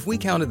 But if we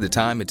counted the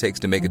time it takes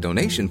to make a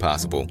donation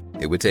possible,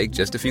 it would take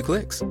just a few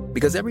clicks.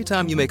 Because every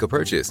time you make a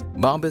purchase,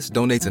 Bombas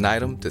donates an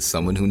item to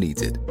someone who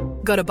needs it.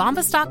 Go to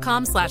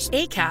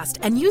bombas.com/ACAST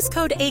and use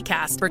code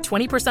ACAST for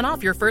 20%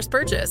 off your first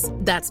purchase.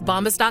 That's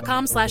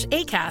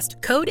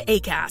bombas.com/ACAST, code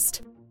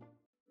ACAST.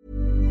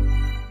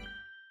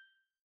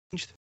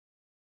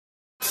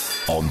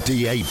 On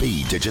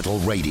DAB Digital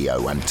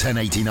Radio and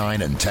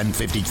 1089 and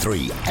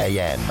 1053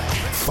 AM.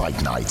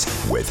 Fight Night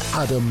with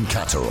Adam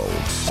Catterall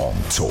on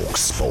Talk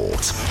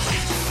Sport.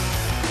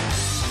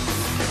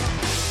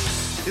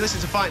 You listen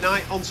to Fight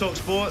Night on Talk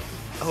Sport.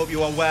 I hope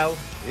you are well.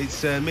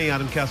 It's me,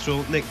 Adam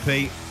Catterall, Nick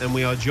P, and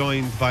we are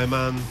joined by a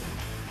man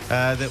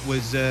that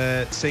was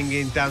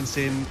singing,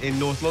 dancing in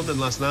North London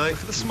last night.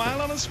 With a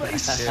smile on his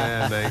face.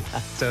 Yeah, mate.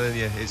 Telling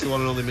you, it's the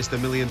one and only Mr.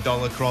 $1 Million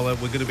Crawler.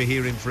 We're going to be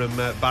hearing from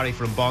Barry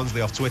from Barnsley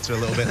off Twitter a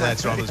little bit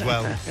later on as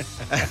well,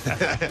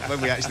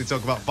 when we actually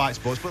talk about fight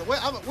sports. But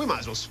we might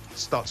as well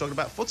start talking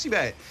about footy,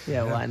 mate.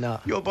 Yeah, why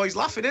not? Your boy's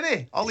laughing, isn't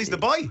he? Ollie's the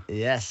boy.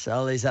 Yes,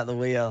 Ollie's at the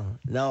wheel.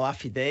 No,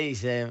 happy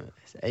days.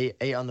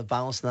 Eight on the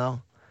bounce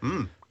now.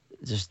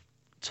 Just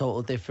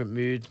total different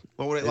mood.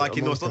 What were it like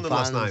in North London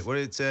last night? Were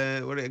it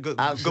a good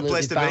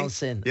place to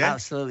bouncing. be? Yeah?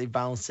 Absolutely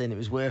bouncing. It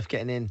was worth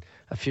getting in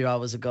a few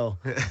hours ago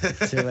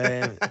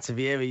to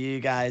be here with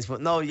you guys.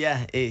 But no,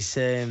 yeah, it's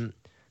good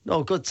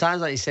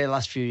times, like you say, the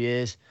last few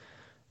years.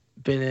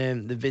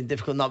 They've been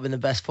difficult, not been the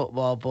best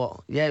football,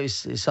 but yeah,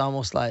 it's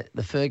almost like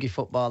the Fergie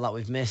football that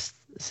we've missed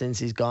since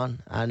he's gone.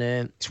 And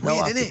it's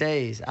weird, isn't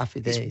it?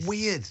 Happy days. It's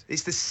weird.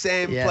 It's the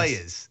same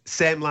players,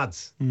 same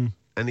lads, and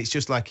it's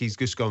just like he's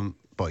just gone,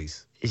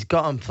 boys. He's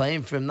got on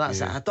playing for him. That's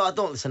it. I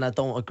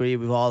don't agree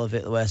with all of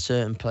it, where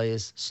certain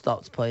players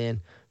stopped playing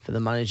for the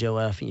manager,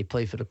 where I think you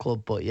play for the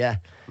club. But yeah,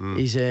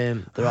 he's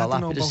they're all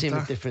happy to see him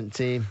a different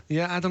team.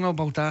 Yeah, I don't know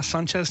about that.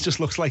 Sanchez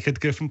just looks like a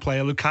different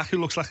player. Lukaku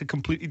looks like a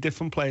completely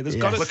different player.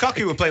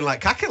 Lukaku were playing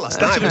like Kaka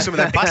last night with some of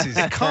their passes.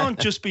 It can't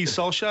just be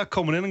Solskjaer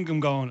coming in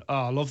and going,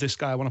 I love this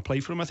guy, I want to play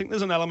for him. I think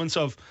there's an element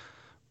of,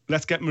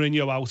 let's get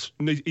Mourinho out.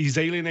 He's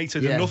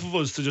alienated enough of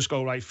us to just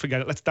go, right,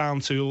 forget it, let's down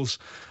tools.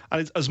 And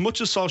it's, as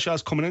much as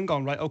Solskjaer's coming in and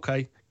going, right,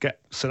 okay, get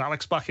Sir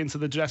Alex back into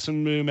the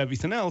dressing room,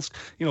 everything else,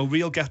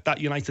 we'll get that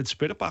United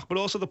spirit back. But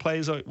also the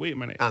players are, wait a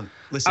minute, and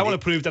listen, I want to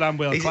prove that I'm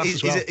world class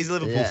as well. He's a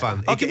Liverpool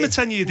fan. I'll give him a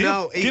 10-year deal.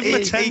 No, give him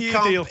a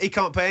 10-year deal. He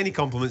can't pay any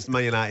compliments to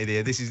Man United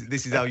here. This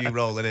is how you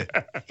roll, isn't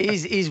it?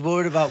 He's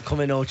worried about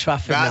coming Old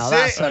Trafford now.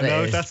 That's what it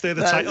is. That's the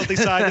title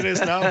decided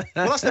is now.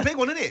 Well, that's the big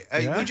one, isn't it?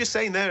 We were just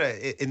saying there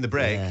in the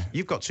break,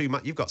 you've got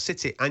you've got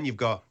City and you've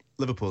got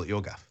Liverpool at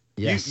your gaff.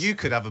 Yes. You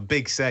could have a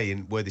big say in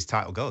where this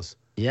title goes.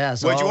 Yeah,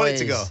 where do you want it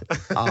to go?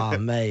 Oh,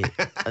 mate,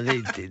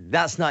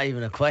 that's not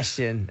even a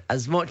question.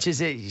 As much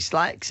as it's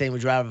like saying,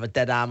 would you rather have a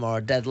dead arm or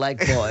a dead leg?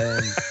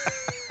 But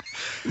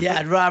yeah,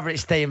 I'd rather it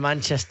stay in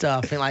Manchester.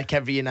 I think, like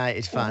every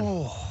United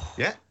fan.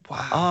 Yeah.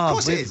 Wow. Of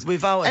course it is.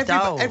 Without a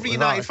doubt. Every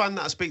United fan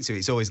that I speak to,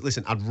 it's always,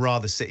 listen, I'd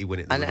rather City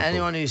win it than Liverpool.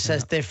 Anyone who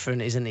says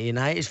different isn't a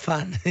United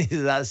fan.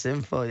 It's that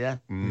simple, yeah.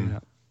 Yeah.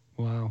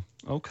 Wow.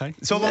 Okay.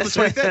 It's all on the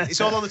 23rd.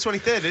 It's all on the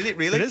 23rd, isn't it,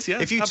 really? It is,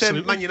 yeah. If you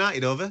turn Man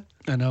United over.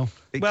 I know.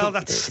 Well,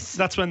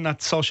 that's when that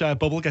Solskjaer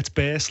bubble gets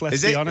burst,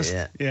 let's be honest.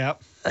 Yeah.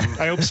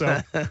 I hope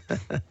so.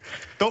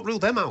 Don't rule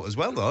them out as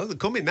well, though. They're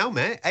coming now,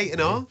 mate.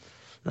 8-0.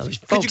 No, he's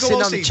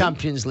focusing on the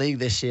Champions League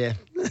this year.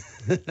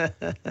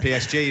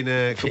 PSG in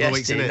a couple of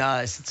weeks, isn't it? No,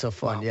 it's a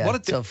tough one, yeah.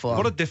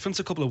 What a difference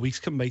a couple of weeks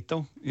can make,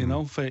 though,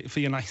 for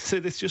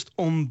United. It's just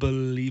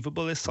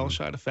unbelievable. This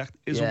Solskjaer effect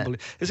is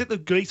unbelievable. Is it the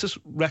greatest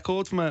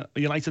record from a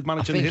United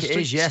manager in history? I think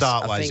it is, yes.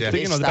 Start-wise, I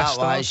think it is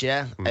start-wise,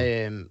 yeah.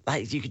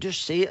 Like, you could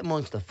just see it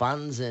amongst the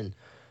fans, and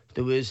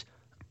there was...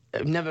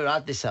 I've never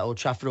had this at Old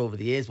Trafford over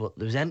the years, but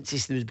there was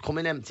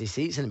becoming empty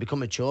seats, and it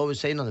became a chore. I was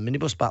saying on the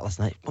minibus back last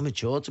night, it became a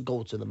chore to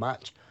go to the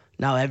match.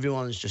 Now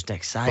everyone's just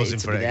excited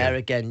to be there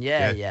again.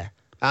 Yeah.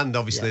 And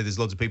obviously there's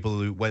loads of people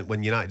who,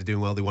 when United are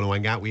doing well, they want to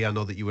hang out with you. I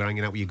know that you were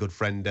hanging out with your good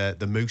friend,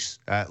 the Moose,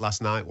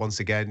 last night,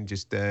 once again,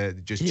 just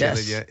chilling.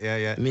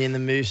 Yeah. Me and the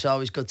Moose,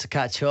 always good to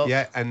catch up.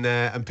 Yeah,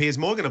 and Piers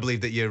Morgan, I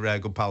believe that you're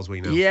good pals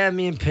with now. Yeah,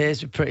 me and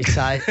Piers were pretty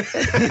tight.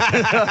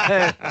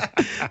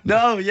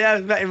 No, yeah,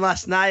 we met him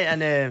last night.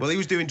 And well, he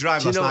was doing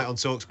Drive last night on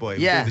TalkSport.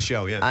 He was doing the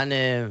show, yeah.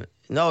 And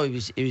no, he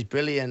was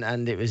brilliant,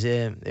 and it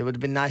would have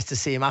been nice to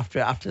see him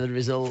after the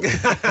result.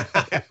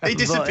 He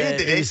disappeared,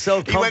 didn't he? He was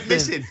so confident. He went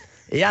missing.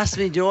 He asked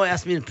me, who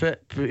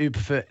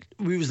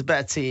was the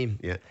better team?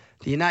 Yeah.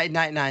 the United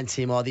 99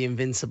 team or the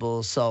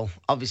Invincibles. So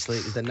obviously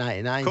it was the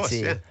 99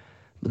 team. Yeah.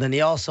 But then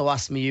he also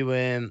asked me who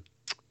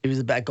was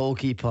a better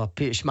goalkeeper,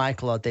 Peter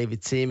Schmeichel or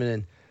David Seaman.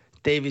 And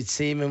David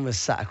Seaman was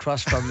sat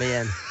across from me,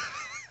 and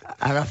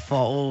I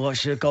thought, what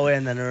should I go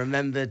in? And I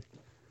remembered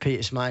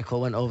Peter Schmeichel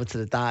went over to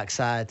the dark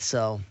side,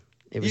 so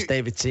it was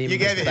David Seaman. You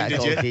gave was it the him, better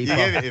did goalkeeper. you? You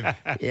gave it him.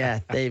 Yeah,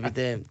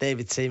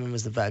 David Seaman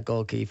was the better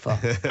goalkeeper.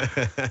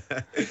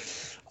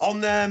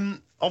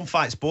 On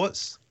Fight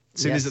Sports,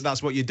 seeing Yes. as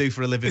that's what you do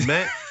for a living,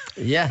 mate.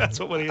 Yeah, That's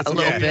what we're here a to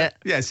little do. bit.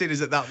 Yeah, seeing as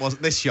that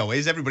wasn't this show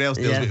is, everybody else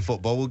deals Yeah. with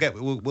football.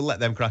 We'll let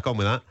them crack on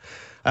with that.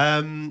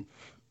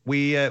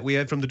 We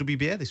heard from the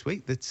WBA this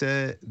week that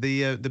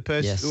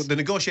the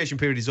negotiation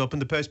period is up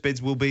and the purse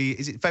bids will be,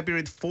 is it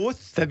February the 4th?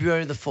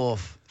 February the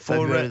 4th.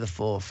 February the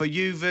 4th. For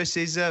you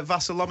versus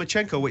Vasyl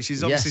Lomachenko, which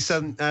is obviously Yes.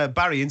 sent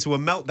Barry into a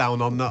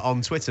meltdown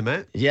on Twitter,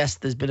 mate. Yes,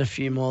 there's been a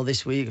few more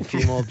this week, a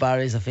few more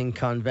Barrys, I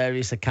think, on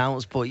various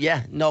accounts. But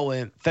yeah,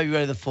 no,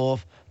 February the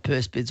 4th,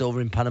 purse bids over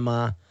in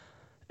Panama.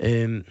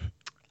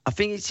 I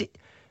think it's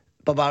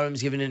Bob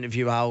Arum's given an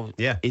interview how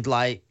he'd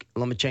like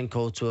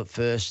Lomachenko to at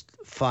first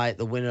fight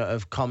the winner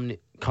of Komny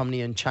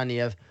and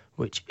Chaniev,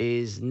 which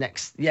is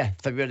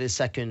February the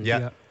 2nd.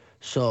 Yeah.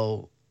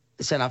 So,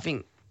 listen, I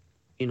think,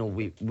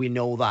 we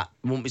know that.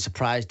 We won't be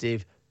surprised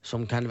if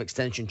some kind of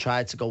extension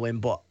tried to go in,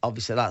 but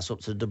obviously that's up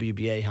to the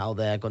WBA how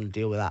they're going to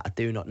deal with that. I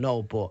do not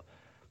know, but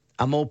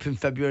I'm hoping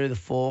February the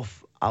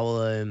 4th. I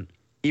will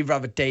either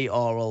have a date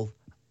or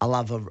I'll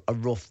have a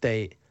rough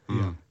date.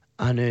 Yeah.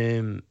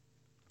 And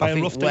by I a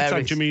think rough where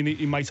date, do you it's- mean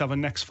he might have a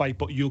next fight,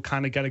 but you'll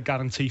kind of get a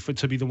guarantee for it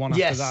to be the one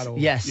yes, after that? Or,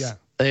 yes. Yeah.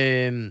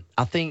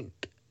 I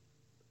think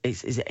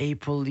is it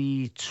April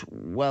the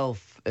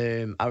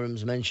 12th?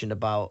 Arum's mentioned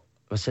about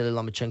Vasily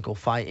Lomachenko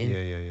fighting.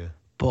 Yeah.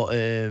 But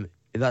if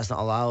that's not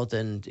allowed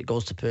and it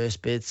goes to purse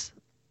bids,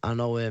 I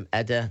know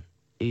Edda,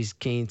 he's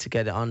keen to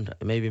get it on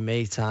maybe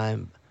May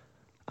time.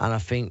 And I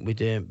think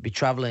we'd be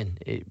travelling.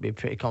 Be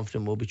pretty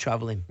confident we'll be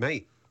travelling.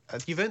 Mate,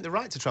 you've earned the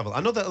right to travel.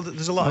 I know that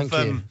there's a lot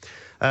Thank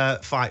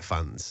of fight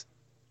fans,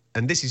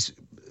 and this is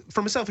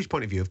from a selfish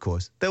point of view, of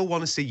course. They'll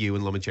want to see you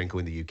and Lomachenko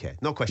in the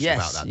UK. No question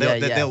Yes, about that.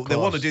 yeah, They'll of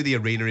want to course. do the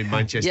arena in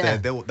Manchester. Yeah.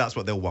 That's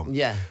what they'll want.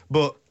 Yeah.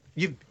 But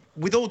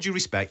with all due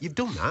respect, you've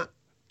done that.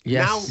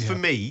 Yes. Now, for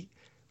me,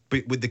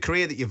 with the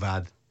career that you've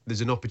had,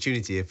 there's an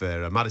opportunity here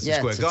for a Madison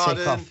Square to take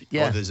Garden, off,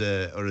 yeah.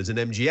 or as an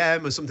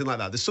MGM or something like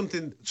that. There's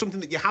something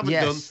that you haven't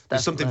Yes, done.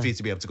 There's something definitely. for you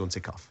to be able to go and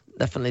tick off.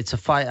 Definitely to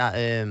fight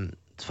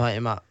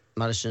him at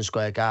Madison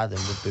Square Garden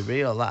would be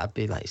real. That'd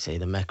be like say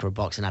the Mecca of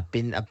boxing. I've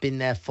been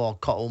there for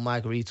Cotto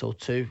Margarito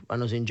too when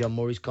I was in John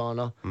Murray's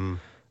corner,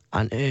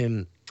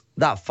 and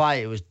that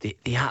fight, it was the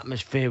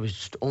atmosphere was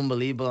just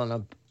unbelievable. And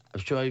I'm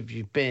sure if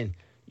you've been,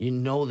 you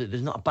know that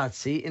there's not a bad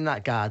seat in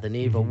that garden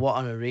either.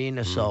 What an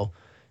arena! So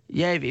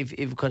yeah, if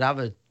we could have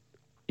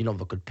if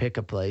I could pick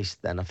a place,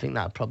 then I think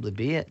that'd probably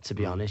be it. To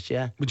be honest,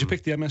 yeah. Would you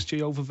pick the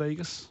MSG over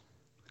Vegas?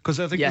 Because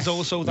I think Yes, there's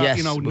also that,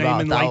 yes, naming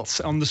without a doubt. lights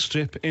on the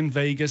strip in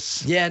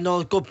Vegas. Yeah,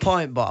 no, good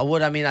point. But I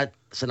would. I mean, I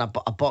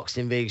boxed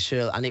in Vegas,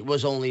 sure, and it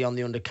was only on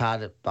the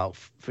undercard at about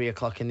 3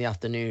 o'clock in the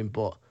afternoon.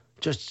 But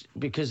just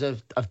because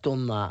I've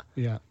done that,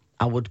 Yeah.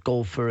 I would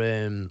go for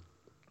New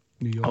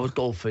York. I would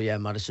go for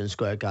Madison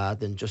Square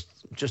Garden just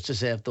to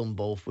say I've done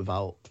both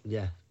without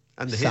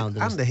And sound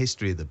the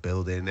history of the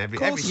building,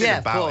 everything Yeah,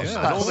 of about course, it,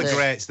 and all the that's it.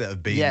 greats that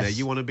have been Yes. there.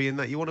 You want to be in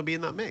that. You want to be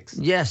in that mix.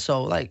 Yeah,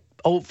 so like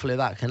hopefully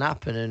that can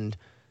happen, and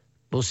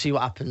we'll see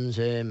what happens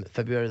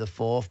February the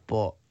 4th.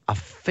 But I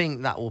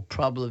think that will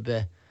probably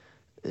be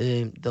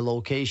the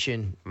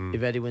location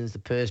if Eddie wins the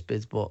purse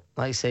bids. But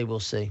like I say, we'll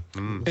see.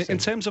 In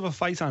terms of a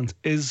fight, Ant,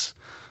 is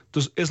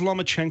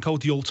Lomachenko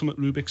the ultimate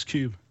Rubik's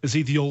Cube? Is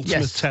he the ultimate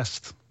Yes.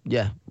 test?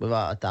 Yeah,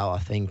 without a doubt. I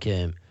think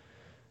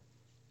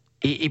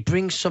he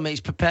brings something. He's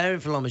preparing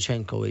for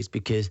Lomachenko is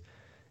because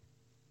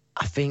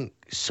I think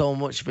so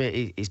much of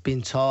it it's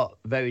been taught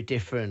very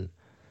different.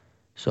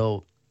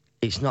 So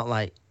it's not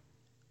like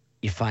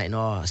you're fighting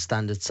a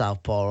standard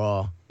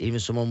southpaw or even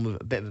someone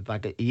with a bit of a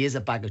bag. He is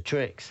a bag of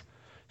tricks.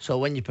 So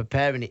when you're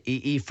preparing it,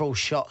 he throws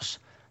shots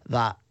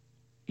that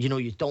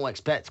you don't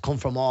expect to come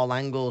from all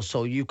angles.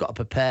 So you've got to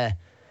prepare.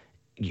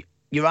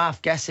 You're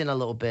half guessing a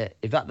little bit.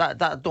 If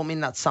that don't mean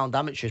that sound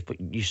amateurish, but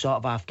you sort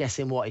of half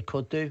guessing what he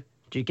could do.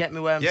 Do you get me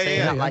where I'm saying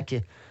that? Yeah.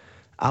 Like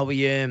how he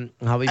used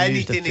the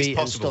Anything is feet and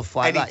possible. stuff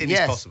like Anything that. is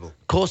Yes, possible.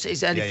 of course,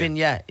 it's anything.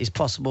 Yeah, is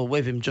possible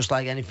with him, just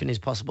like anything is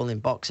possible in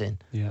boxing.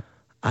 Yeah.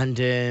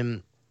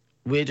 And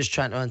we're just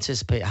trying to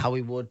anticipate how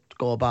he would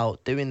go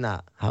about doing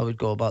that.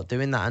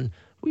 And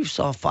we've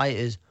saw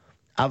fighters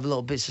have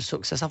little bits of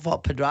success. I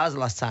thought Pedraza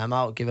last time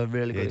out give a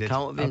really good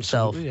account of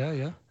himself. Absolutely,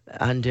 yeah.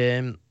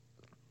 And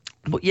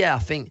but yeah, I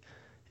think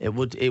it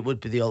would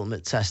be the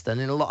ultimate test. And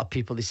in a lot of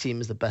people, they see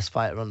him as the best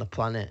fighter on the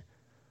planet.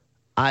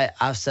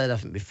 I've said I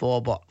think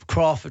before, but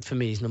Crawford for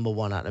me is number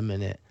one at the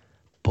minute.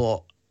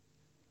 But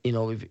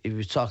if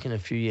we're talking a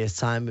few years'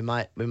 time, we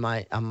might,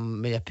 my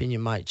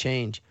opinion might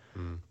change.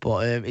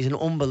 But he's an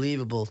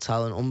unbelievable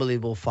talent,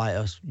 unbelievable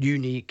fighter,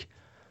 unique.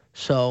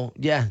 So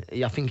yeah,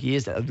 I think he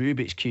is. A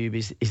Rubik's Cube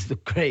is the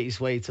greatest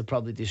way to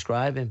probably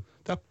describe him.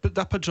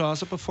 That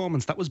Pedraza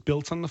performance, that was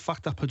built on the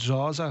fact that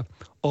Pedraza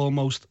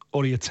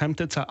he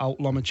attempted to out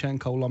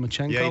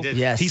Lomachenko. Yeah, he did.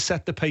 Yes. He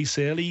set the pace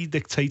early, he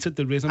dictated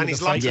the rhythm And of his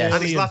the fight.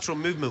 his lateral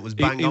movement was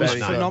bang It on. was that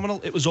night.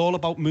 phenomenal. It was all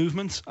about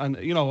movement. And,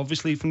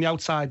 obviously from the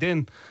outside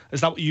in,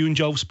 is that what you and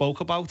Joe spoke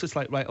about? It's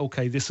like, right,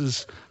 okay, this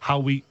is how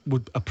we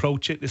would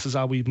approach it. This is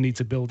how we need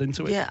to build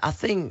into it. Yeah, I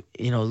think,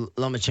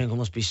 Lomachenko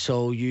must be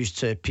so used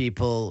to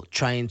people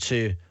trying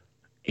to,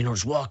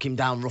 just walk him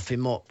down, rough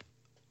him up.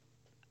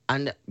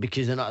 And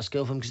because they're not as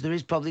skillful, because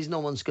there's no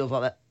one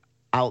skillful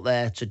out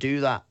there to do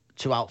that,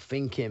 to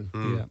outthink him.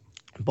 Yeah.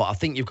 But I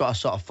think you've got to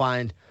sort of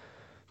find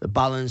the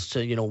balance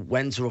to,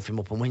 when to rough him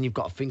up and when you've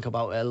got to think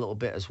about it a little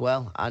bit as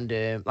well.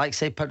 And like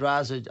say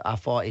Pedraza, I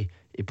thought he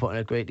put in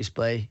a great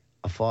display.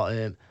 I thought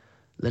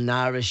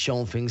Linares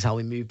shown things how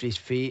he moved his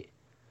feet,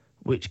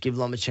 which give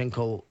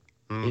Lomachenko,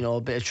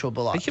 a bit of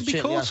trouble. He can be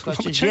Certainly caught. ask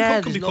questions.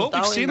 Lomachenko can be caught.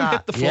 We've seen him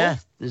hit the floor. Yeah,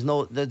 there's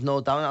no doubt in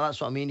that.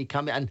 That's what I mean. He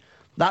can be, and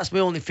that's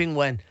my only thing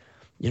when.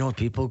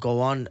 People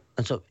go on,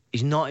 and so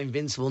he's not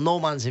invincible. No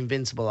man's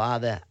invincible, are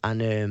there?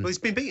 And well, he's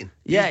been beaten.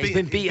 Yeah, he's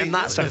been beaten.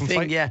 That's the thing.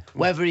 fight. Yeah,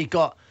 whether he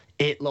got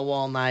hit low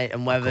all night,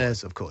 and whether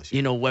of course,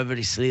 whether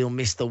he still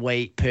missed the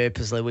weight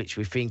purposely, which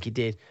we think he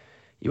did.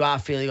 You are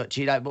feeling he got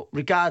cheated out, but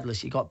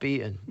regardless, he got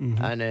beaten.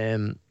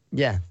 And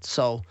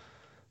so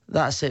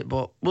that's it.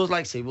 But we'll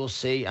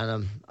see,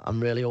 and I'm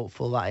really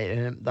hopeful that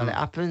it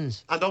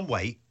happens. And on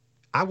weight,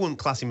 I wouldn't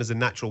class him as a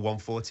natural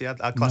 140.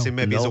 I'd class him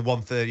maybe as a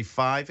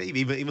 135,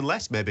 even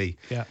less maybe.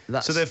 Yeah.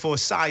 So therefore,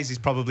 size is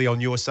probably on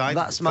your side.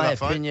 That's my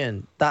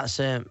opinion. That's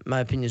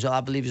my opinion. So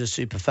I believe he's a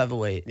super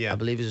featherweight. Yeah. I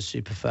believe he's a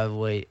super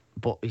featherweight,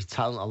 but his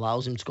talent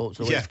allows him to go up to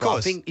the weight. Yeah, of course.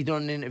 I think he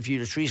done an interview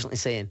just recently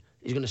saying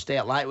he's going to stay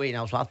at lightweight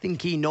now. So I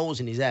think he knows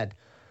in his head,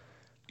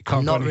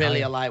 I'm not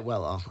really a light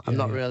welter. I'm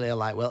not really a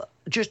light welter.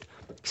 Just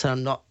so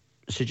I'm not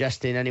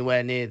suggesting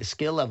anywhere near the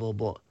skill level,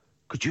 but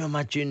could you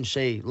imagine,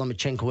 say,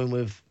 Lomachenko in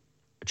with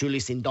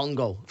Julius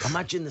Indongo?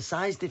 Imagine the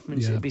size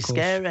difference. It'd be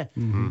scary.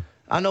 Mm-hmm.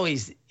 I know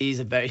he's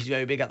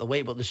very big at the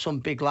weight, but there's some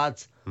big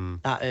lads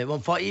at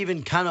 140.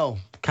 Even Cano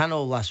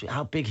last week,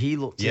 how big he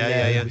looked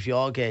with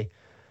Jorge.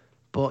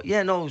 But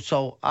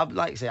so I'd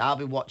like to say I'll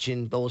be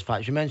watching those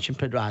fights. You mentioned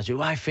Pedraza,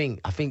 who I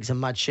think it's a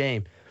mad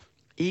shame.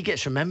 He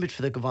gets remembered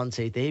for the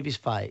Gervonta Davis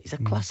fight. He's a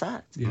class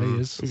act. Yeah, he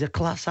is. He's a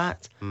class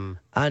act.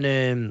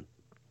 And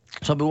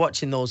so I'll be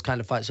watching those kind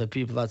of fights where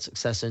people have had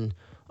success and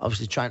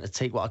obviously trying to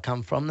take what I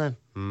can from them.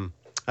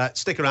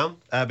 Stick around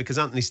because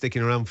Anthony's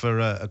sticking around for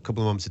a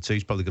couple of moments or two.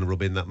 He's probably going to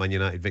rub in that Man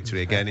United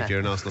victory again. If you're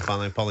an Arsenal fan,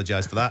 I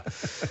apologise for that.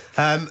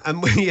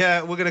 And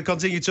we're going to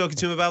continue talking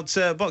to him about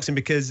boxing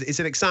because it's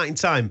an exciting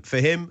time for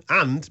him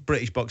and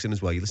British boxing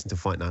as well. You listen to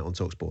Fight Night on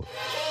TalkSport.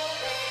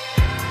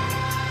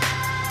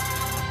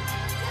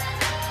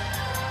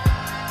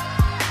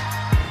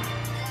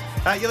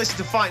 You listen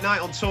to Fight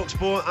Night on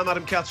TalkSport. I'm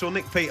Adam Catterall,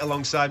 Nick Peet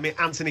alongside me,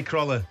 Anthony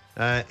Crolla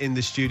in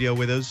the studio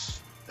with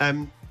us.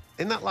 In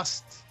that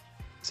last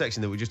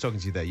section that we were just talking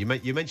to you there,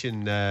 you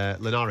mentioned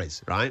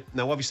Linares, right?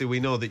 Now, obviously, we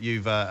know that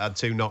you've had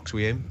two knocks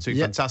with him, two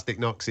fantastic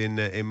knocks in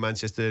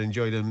Manchester,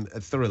 enjoyed them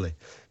thoroughly.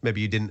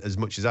 Maybe you didn't as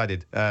much as I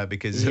did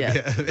because...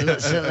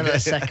 certainly the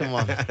second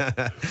one.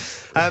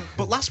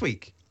 But last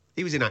week,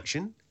 he was in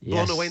action,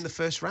 blown away in the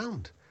first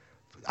round.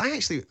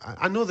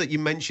 I know that you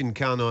mentioned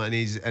Cano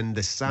and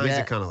the size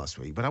of Cano last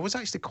week, but I was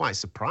actually quite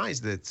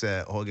surprised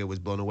that Jorge was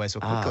blown away so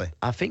quickly.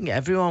 I think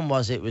everyone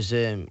was. It was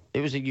a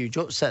huge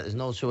upset. There's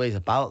no two ways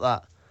about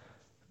that.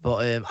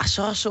 But I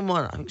saw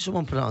someone put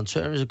it on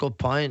Twitter. It was a good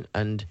point,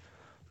 and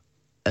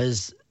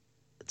as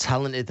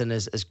talented and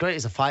as great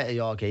as a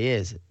fighter Jorge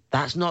is,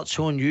 that's not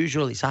so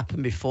unusual. It's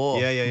happened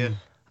before. Yeah.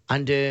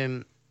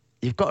 And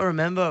you've got to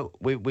remember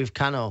with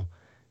Cano,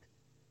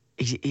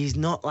 he's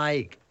not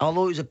like,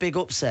 although it was a big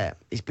upset,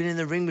 he's been in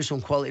the ring with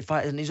some quality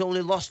fighters and he's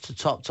only lost to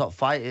top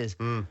fighters.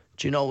 Do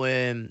you know,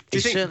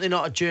 he's certainly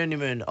not a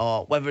journeyman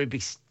or whether he'd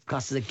be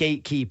classed as a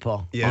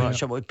gatekeeper. Yeah. I'm not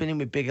sure, but we've been in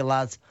with bigger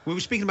lads. We were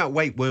speaking about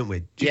weight, weren't we?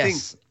 Do you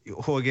think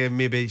Jorge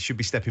maybe should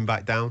be stepping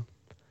back down?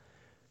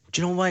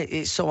 Do you know why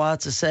it's so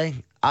hard to say?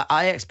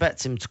 I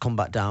expect him to come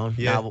back down.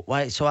 Yeah. Now,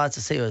 why it's so hard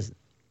to say was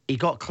he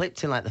got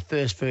clipped in like the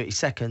first 30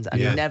 seconds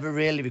and he never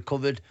really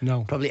recovered.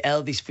 No. Probably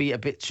held his feet a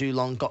bit too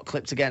long, got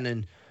clipped again,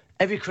 and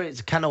every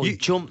critic Cano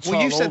jumped all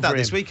over him. Well, you said that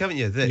this week, haven't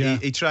you?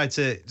 That he tried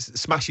to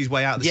smash his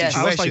way out of the situation.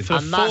 I was like, for a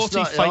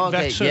 40-fight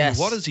veteran,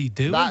 what is he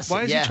doing? Why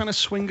is he trying to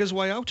swing his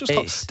way out?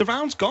 The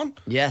round's gone.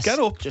 Yes. Get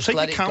up, just take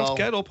let your it count, go.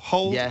 get up,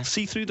 hold,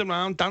 see through the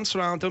round, dance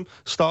around him,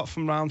 start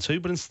from round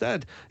two. But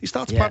instead, he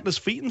starts planting his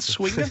feet and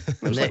swinging.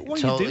 I was like,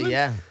 what are you doing?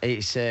 Yeah,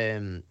 it's...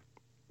 I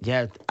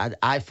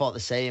thought the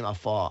same. I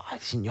thought, I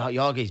think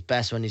Jorge's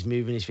best when he's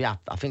moving his feet. I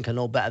think I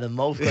know better than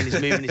most when he's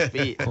moving his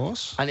feet. Of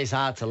course. And it's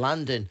hard to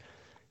land in.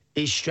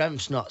 His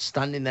strength's not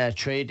standing there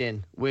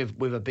trading with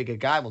a bigger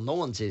guy. Well, no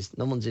one's is,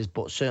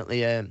 but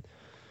certainly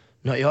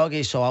not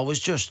Jorge. So I was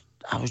just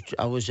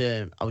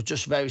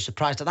very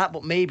surprised at that.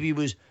 But maybe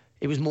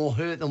he was more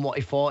hurt than what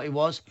he thought he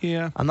was.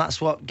 Yeah. And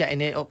that's what getting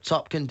it up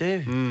top can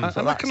do. And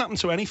that can happen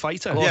to any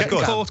fighter. Yeah, Getting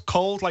caught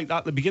cold like that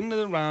at the beginning of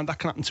the round, that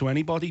can happen to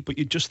anybody, but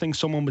you just think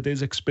someone with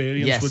his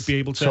experience would be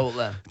able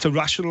to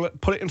rational,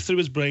 put it in through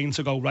his brain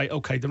to go, right,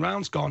 okay, the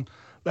round's gone.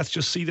 Let's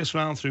just see this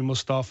round through. Must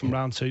start from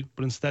round 2.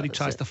 But instead, he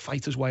tries to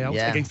fight his way out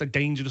against a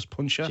dangerous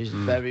puncher. Which is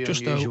very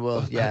unusual.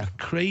 A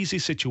crazy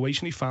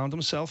situation he found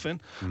himself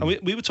in. And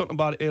we were talking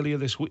about it earlier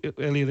this week,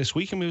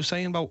 and we were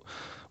saying about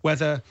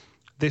whether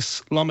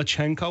this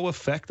Lomachenko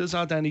effect has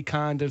had any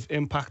kind of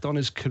impact on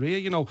his career.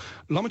 You know,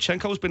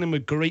 Lomachenko has been in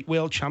with great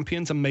world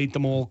champions and made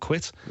them all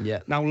quit.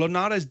 Yeah. Now,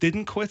 Linares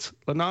didn't quit.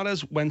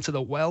 Linares went to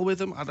the well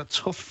with him, had a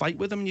tough fight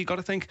with him, and you got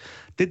to think,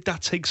 did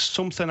that take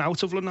something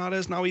out of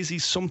Linares? Now, is he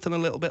something a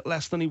little bit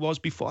less than he was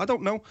before? I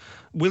don't know.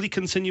 Will he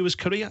continue his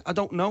career? I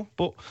don't know,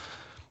 but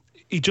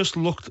he just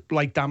looked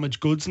like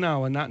damaged goods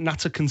now, and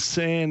that's a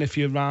concern if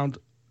you're around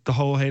the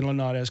whole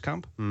Linares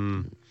camp.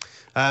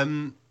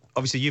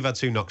 Obviously, you've had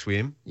 2 knocks with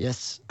him.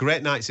 Yes.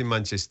 Great nights in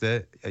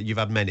Manchester. You've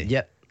had many.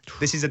 Yep.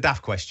 This is a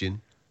daft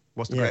question.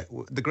 What's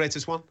the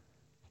greatest one?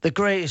 The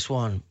greatest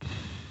one,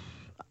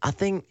 I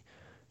think.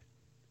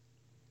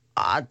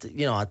 I'd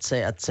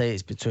say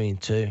it's between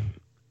 2.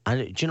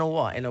 And do you know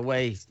what? In a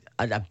way,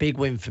 a big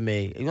win for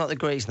me. You know, the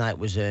greatest night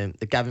was the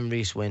Gavin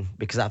Rees win,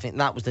 because I think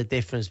that was the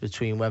difference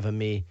between whether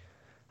me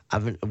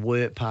having to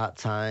work part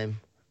time,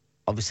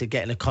 obviously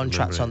getting a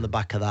contract on the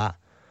back of that.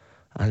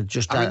 And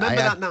I remember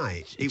that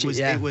night. It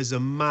was a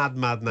mad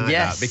night.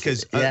 Yes, that,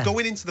 because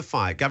going into the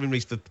fight, Gavin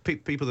Rees, for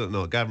people that don't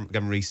know,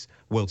 Gavin Rees,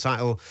 world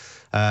title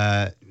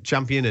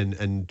champion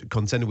and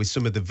contender with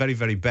some of the very,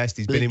 very best.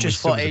 He's been in with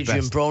some of the best.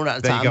 Just fought Adrian Broner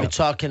at the time. We're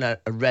talking a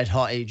red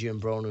hot Adrian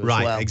Broner as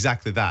well. Right,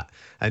 exactly that.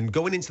 And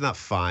going into that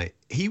fight,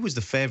 he was the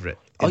favourite.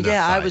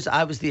 I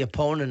was the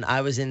opponent.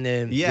 I was in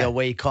the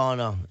away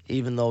corner,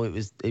 even though it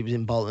was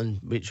in Bolton,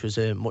 which was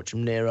much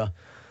nearer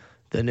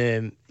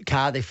than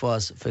Cardiff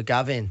was for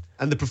Gavin.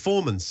 And the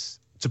performance,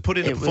 to put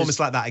in a performance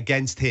like that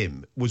against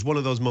him, was one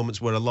of those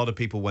moments where a lot of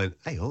people went,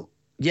 hey, oh.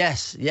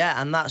 Yes,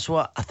 yeah, and that's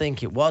what I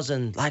think it was.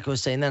 And like I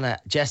was saying then,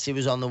 Jessie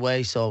was on the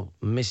way, so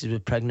Mrs.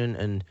 was pregnant,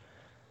 and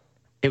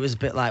it was a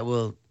bit like,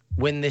 well,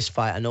 win this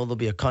fight. I know there'll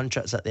be a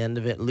contract at the end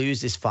of it.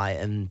 Lose this fight,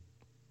 and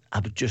I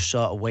was just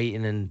sort of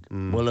waiting,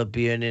 and will I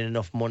be earning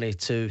enough money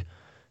to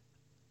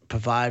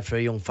provide for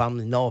a young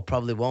family? No, I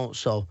probably won't.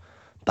 So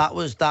that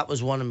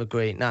was one of my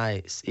great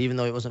nights, even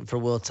though it wasn't for a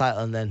world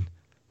title. And then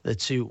the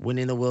 2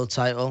 winning the world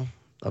title,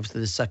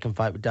 obviously the second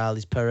fight with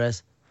Darlis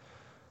Perez.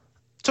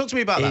 Talk to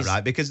me about that,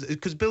 right?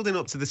 Because building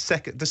up to the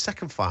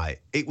second fight,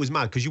 it was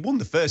mad because you won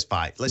the first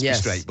fight. Let's be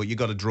straight, but you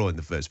got a draw in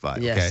the first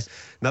fight. Yes. Okay.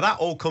 Now that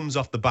all comes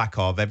off the back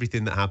of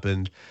everything that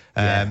happened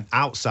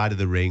outside of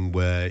the ring,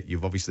 where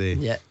you've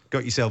obviously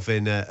got yourself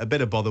in a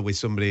bit of bother with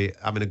somebody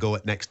having a go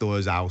at next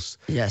door's house.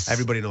 Yes.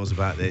 Everybody knows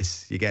about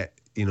this.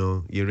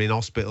 You're in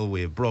hospital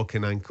with a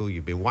broken ankle.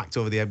 You've been whacked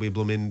over the head with a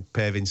blooming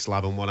paving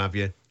slab and what have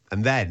you,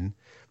 and then.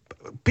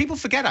 People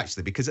forget,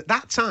 actually, because at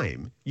that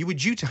time, you were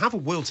due to have a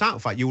world title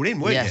fight. You were in,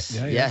 weren't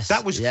you? Yes.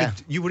 That was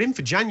you were in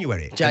for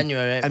January.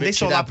 And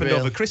this all happened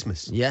over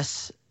Christmas.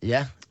 Yes,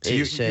 yeah. So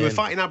you were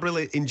fighting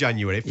Abril in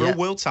January for a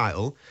world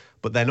title,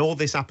 but then all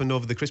this happened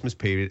over the Christmas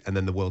period, and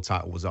then the world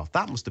title was off.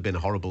 That must have been a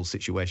horrible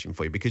situation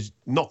for you, because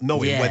not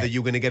knowing whether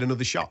you were going to get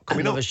another shot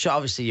coming up. Another shot,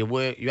 obviously,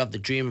 you have the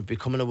dream of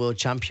becoming a world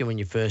champion when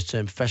you first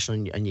turn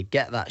professional, and you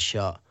get that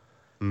shot.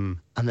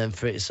 And then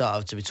for it sort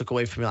of to be took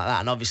away from me like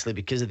that, and obviously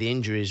because of the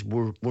injuries,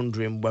 we're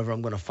wondering whether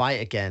I'm going to fight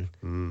again.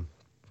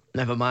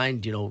 Never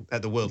mind,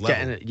 at the world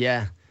level.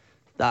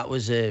 That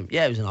was it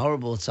was an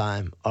horrible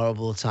time.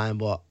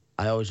 But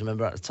I always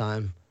remember at the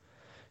time,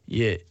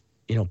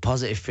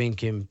 positive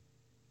thinking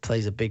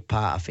plays a big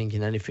part. I think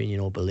in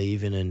anything,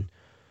 believing, and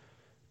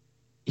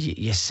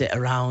you sit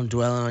around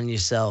dwelling on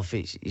yourself.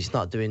 It's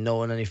not doing no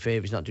one any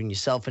favours. It's not doing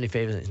yourself any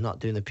favours. It's not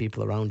doing the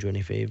people around you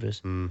any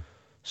favours.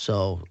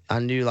 So I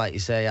knew, like you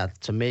say, I had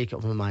to make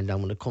up my mind. I'm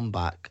going to come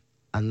back,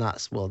 and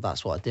that's what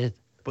I did.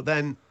 But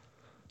then,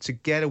 to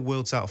get a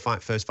world title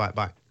fight, first fight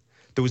back,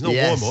 there was no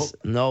warm up.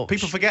 No,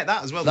 people forget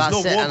that as well. There's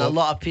no warm up, and a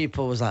lot of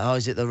people was like, "Oh,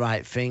 is it the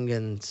right thing?"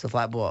 and stuff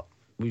like that. But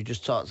we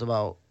just talked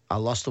about. I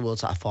lost the world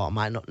title. I thought I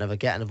might never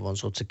get another one.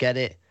 So to get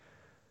it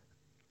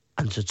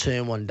and to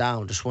turn one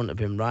down just wouldn't have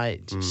been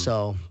right.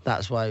 So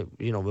that's why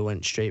we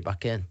went straight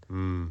back in.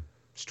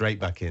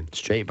 Straight back in.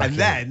 And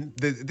then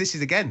this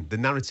is again the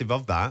narrative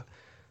of that.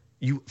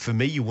 For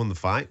me, you won the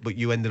fight, but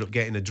you ended up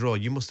getting a draw.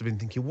 You must have been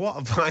thinking, what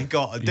have I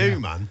got to do,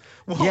 man?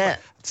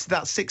 It's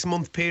that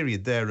 6-month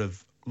period there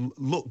of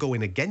luck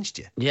going against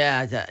you.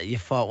 Yeah, you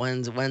thought,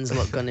 when's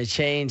luck going to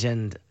change?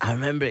 And I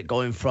remember it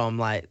going from,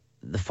 like,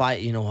 the fight,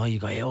 you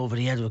got hit over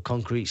the head with a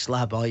concrete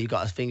slab, or you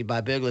got fingered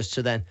by burglars,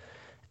 to then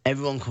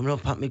everyone coming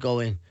up at me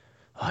going,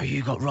 oh,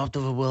 you got robbed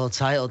of a world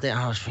title, didn't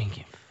I? I was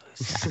thinking,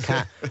 I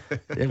can't.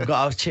 They've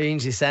got to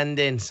change this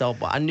ending. So,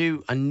 but I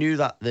knew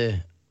that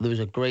there was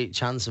a great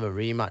chance of a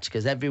rematch,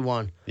 because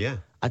everyone,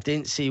 I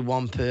didn't see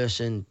one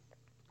person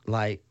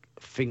like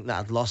think that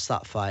I'd lost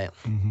that fight.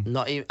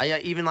 Not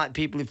even like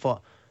people who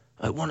thought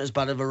it wasn't as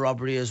bad of a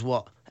robbery as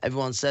what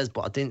everyone says,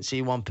 but I didn't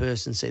see one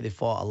person say they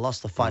thought I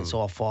lost the fight.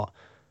 So I thought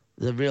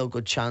there's a real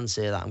good chance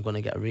here that I'm going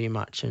to get a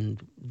rematch, and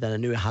then I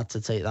knew I had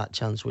to take that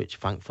chance, which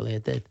thankfully I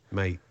did.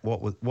 Mate,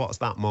 what's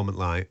that moment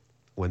like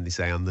when they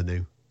say I'm the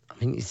new? I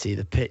think you see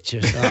the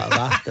picture sort of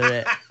after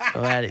it,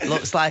 where it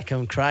looks like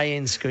I'm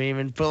crying,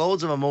 screaming, but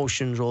loads of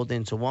emotions rolled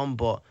into one.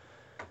 But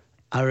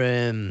I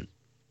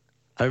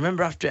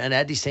remember after it, and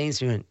Eddie saying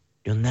to me,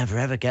 "You'll never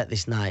ever get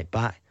this night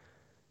back.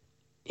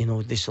 You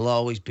know, this will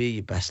always be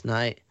your best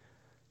night."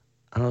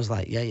 And I was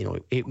like, "Yeah, you know,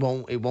 it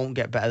won't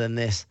get better than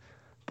this."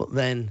 But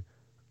then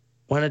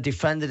when I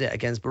defended it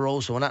against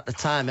Barroso, and at the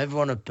time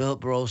everyone had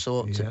built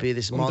Barroso up to be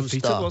this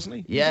undefeated, monster, wasn't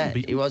he? Yeah,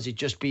 he was. He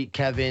just beat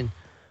Kevin.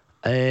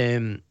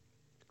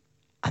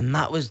 And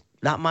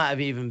that might have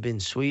even been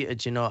sweeter,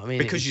 do you know what I mean?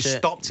 Because you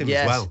stopped him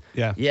as well.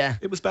 Yeah.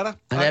 It was better.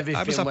 And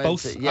I was at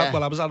both.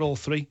 I was at all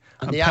three.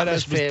 And the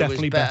Perez was atmosphere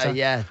definitely was better,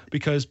 yeah.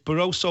 Because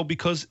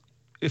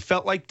it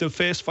felt like the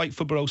first fight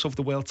for Barroso for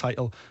the world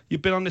title.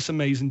 You've been on this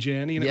amazing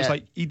journey, and it was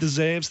like, he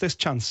deserves this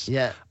chance.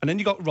 Yeah. And then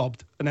you got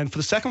robbed. And then for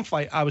the second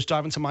fight, I was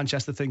driving to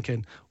Manchester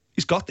thinking,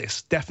 he's got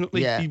this,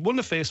 definitely. Yeah. He won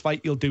the first fight,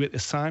 he'll do it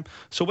this time.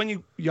 So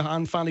when your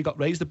hand finally got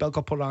raised, the belt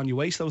got put around your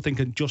waist, I was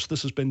thinking,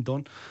 justice has been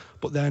done.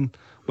 But then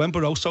when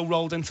Barroso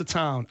rolled into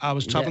town, I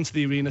was travelling to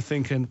the arena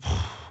thinking,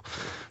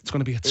 it's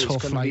going to be a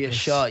tough night.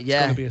 It's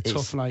going to be a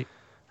tough night.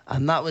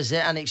 And that was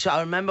it. And I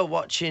remember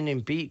watching him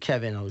beat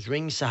Kevin. I was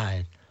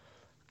ringside.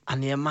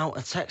 And the amount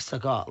of text I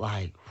got,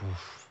 like,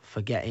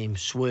 forget him,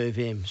 swerve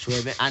him.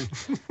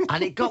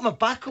 And it got my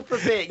back up a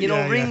bit,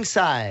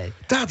 ringside.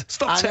 Dad,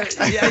 stop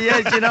texting.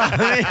 Yeah, do you know what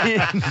I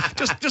mean?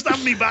 just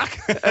have me back.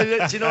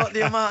 And, do you know what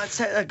the amount of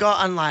text I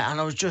got? And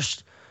I was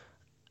just,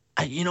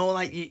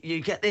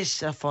 you get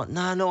this. I thought,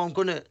 no, I'm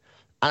going to, and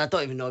I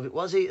don't even know if it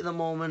was it at the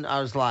moment.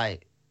 I was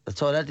like, I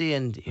told Eddie,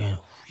 and, and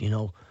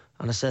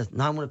I said,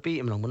 no, I'm going to beat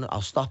him, and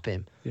I'll stop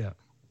him. Yeah.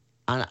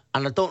 And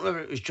I don't know if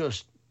it was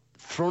just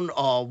front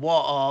or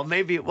what, or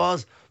maybe it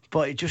was,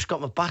 but it just got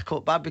my back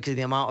up bad because of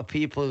the amount of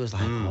people who was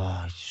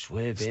like,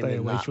 swerve him. Stay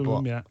away from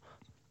him, yeah.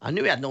 I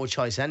knew he had no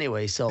choice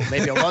anyway, so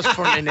maybe I was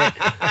fronting it.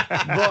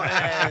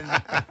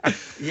 But,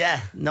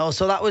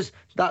 so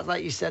that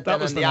like you said, that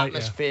was the night,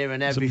 atmosphere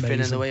and everything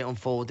and the way it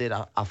unfolded,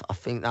 I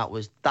think that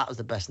was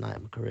the best night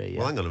of my career, yeah.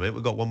 Well, hang on a minute,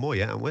 we've got one more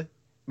yet, haven't we?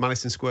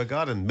 Madison Square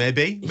Garden,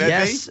 maybe?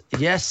 Yes,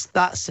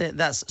 that's it.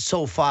 That's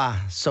so far.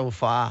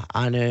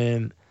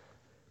 And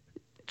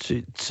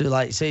to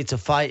like say to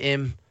fight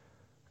Vasily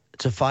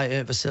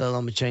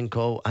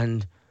Lomachenko,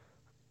 and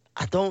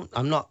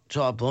I'm not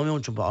sort of blowing my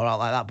own trumpet or out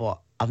like that, but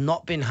I've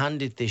not been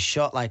handed this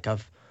shot. Like,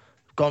 I've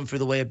gone through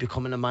the way of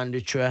becoming a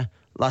mandatory.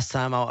 Last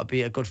time out, I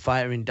beat a good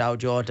fighter in Dow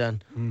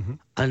Jordan,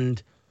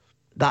 and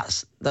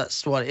that's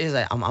what it is.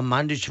 Like, I'm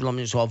mandatory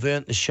Lomachenko, so I've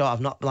earned the shot.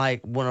 I've not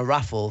like won a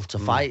raffle to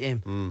fight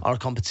him or a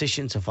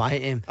competition to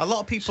fight him. A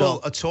lot of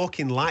people are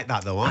talking like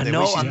that though, aren't they? I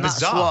know, which is and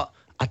bizarre. that's what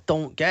I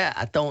don't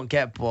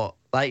get. But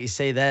like you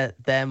say,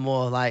 they're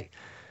more like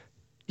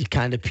you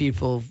kind of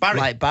people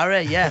like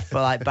Barry, for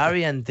like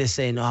Barry, and they're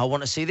saying, "Oh, I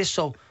want to see this."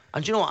 So,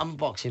 and do you know what? I'm a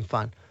boxing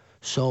fan,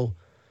 so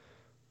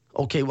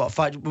okay, what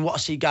fight? We want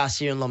to see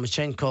Garcia and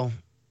Lomachenko,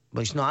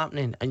 but it's not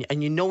happening, and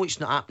it's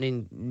not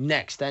happening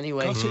next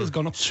anyway. Garcia's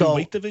gone up 2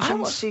 weight divisions. I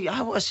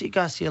want to see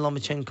Garcia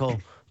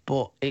Lomachenko,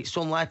 but it's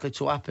unlikely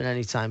to happen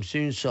anytime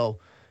soon. So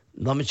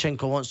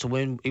Lomachenko wants to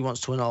win. He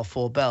wants to win all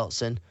 4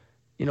 belts, and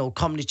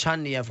Comedy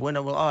Chandiev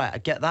winner. Well, all right, I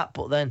get that,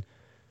 but then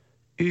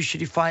who should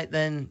he fight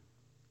then?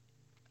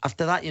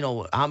 After that,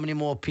 how many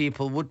more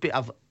people would be?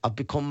 I've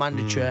become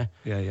mandatory.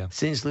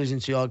 Since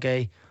losing to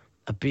Jorge,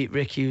 I beat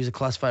Ricky, who was a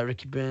class fighter,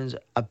 Ricky Burns.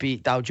 I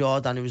beat Dow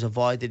Jordan, who was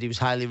avoided. He was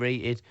highly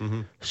rated.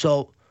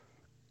 So,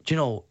 we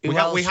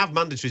have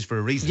mandatories for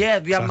a reason. Yeah,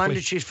 we have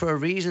mandatories for a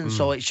reason.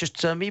 So it's just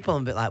to people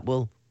I'm a bit like,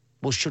 well,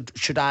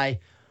 should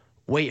I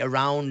wait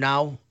around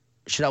now?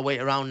 Should I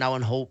wait around now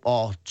and hope,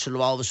 or should I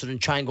all of a sudden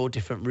try and go a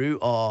different route,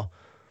 or?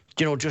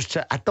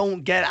 I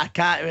don't get it. I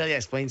can't really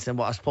explain to them,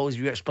 but I suppose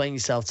if you explain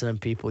yourself to them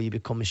people, you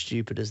become as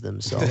stupid as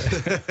them. So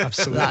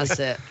absolutely, that's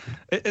it.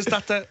 Is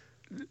that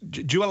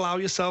do you allow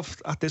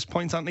yourself at this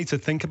point, Anthony, to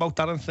think about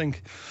that and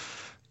think,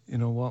 you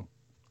know what,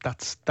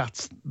 that's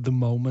the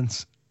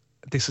moment.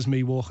 This is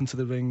me walking to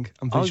the ring.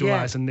 I'm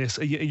visualising this.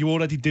 Are you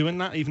already doing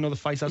that, even though the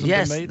fight hasn't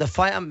been made? Yes, the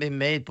fight hasn't been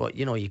made, but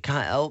you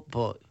can't help.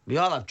 But we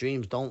all have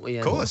dreams, don't we?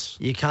 Of course.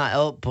 You can't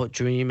help but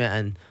dream it,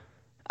 and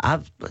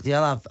I've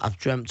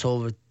dreamt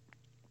over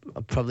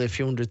probably a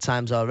few hundred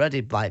times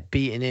already. Like,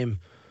 beating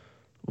him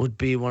would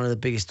be one of the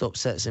biggest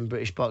upsets in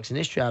British boxing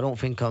history. I don't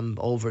think I'm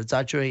over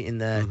exaggerating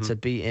there. To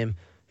beat him,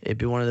 it'd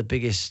be one of the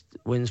biggest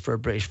wins for a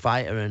British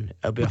fighter, and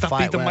it'll be Would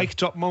that be the mic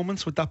drop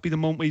moments? Would that be the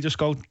moment where you just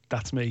go,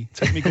 "That's me.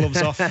 Take me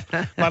gloves off,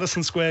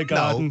 Madison Square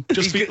Garden,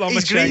 just beat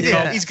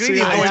Lomachenko." He's greedy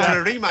going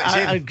for a rematch.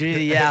 I'm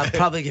greedy. Yeah, I'll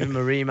probably give him a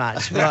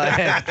rematch.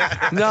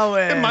 But, no,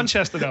 in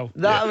Manchester though.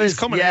 That was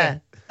coming. Yeah,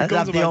 I'd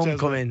have the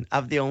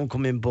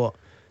homecoming. But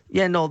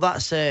yeah, no,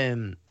 that's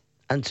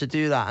and to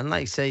do that, and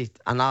like I say,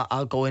 and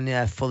I'll go in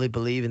there fully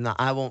believing that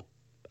I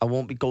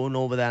won't be going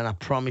over there, and I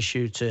promise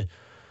you to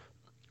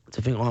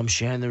to think, I'm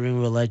sharing the ring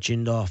with a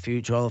legend or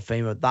future Hall of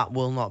Famer. That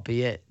will not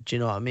be it. Do you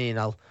know what I mean?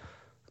 I'll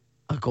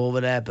go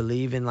over there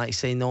believing, like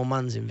say, no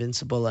man's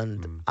invincible,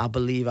 and I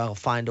believe I'll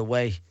find a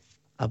way.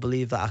 I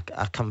believe that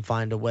I can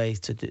find a way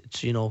to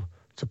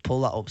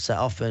pull that upset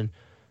off, and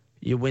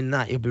you win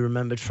that, you'll be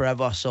remembered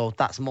forever. So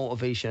that's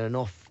motivation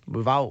enough.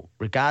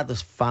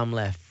 Regardless,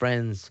 family,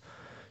 friends,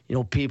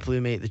 people who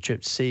make the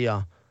trip to see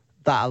you,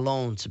 that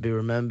alone to be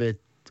remembered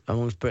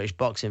amongst British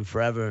boxing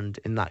forever, and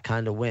in that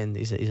kind of win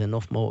is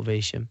enough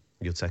motivation.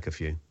 You'll take a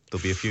few.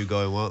 There'll be a few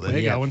going, won't there?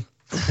 There you going.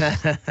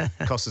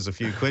 Cost us a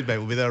few quid, mate.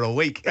 We'll be there all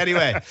week.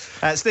 Anyway,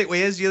 stick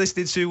with us. You're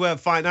listening to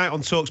Fight Night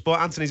on TalkSport.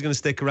 Anthony's going to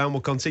stick around.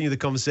 We'll continue the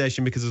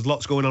conversation because there's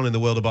lots going on in the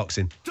world of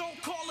boxing.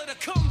 Don't call it a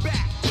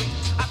comeback.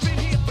 I've been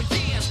here for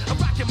years. I'm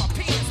rocking my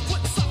pants,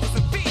 putting suckers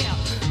in beer,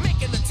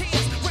 making the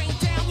tears rain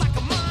down like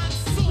a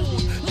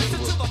monsoon. Listen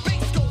to the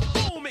bass go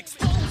boom,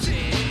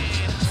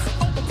 explosion.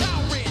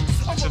 Overpowering.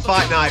 It's a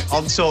Fight Night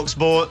on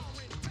TalkSport.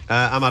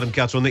 I'm Adam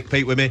Catterall, Nick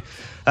Peake with me,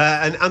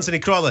 and Anthony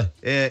Crawley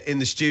in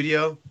the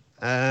studio.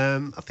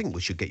 I think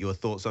we should get your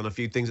thoughts on a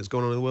few things that's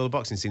going on in the world of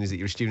boxing, seeing as that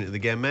you're a student of the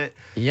game, mate.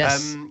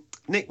 Yes.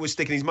 Nick was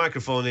sticking his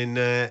microphone in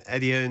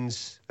Eddie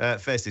Hearn's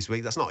face this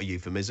week. That's not a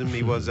euphemism.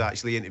 He was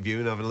actually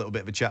interviewing, having a little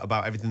bit of a chat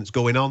about everything that's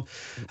going on.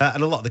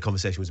 And a lot of the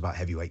conversation was about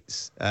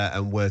heavyweights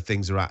and where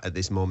things are at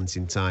this moment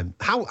in time.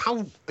 How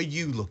are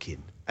you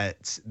looking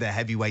at the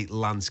heavyweight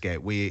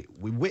landscape? We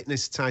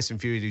witnessed Tyson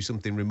Fury do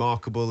something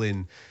remarkable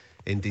in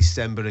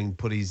December and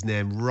put his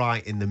name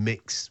right in the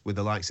mix with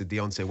the likes of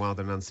Deontay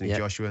Wilder and Anthony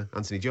Joshua.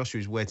 Anthony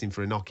Joshua is waiting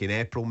for a knock in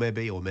April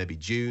maybe, or maybe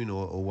June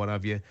or what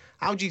have you.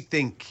 How do you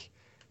think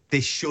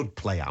this should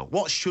play out?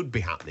 What should be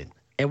happening?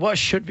 What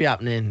should be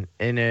happening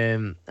in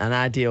an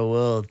ideal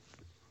world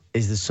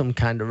is there's some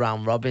kind of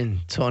round robin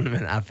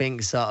tournament. I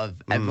think sort of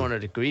everyone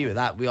would agree with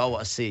that. We all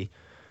want to see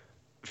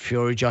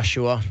Fury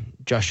Joshua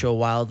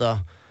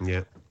Wilder.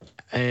 Yeah.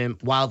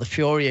 Wilder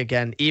Fury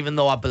again, even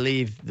though I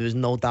believe there's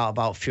no doubt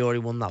about Fury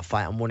won that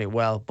fight and won it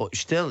well, but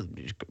still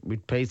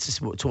we'd pay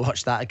to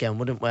watch that again,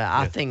 wouldn't we?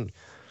 I think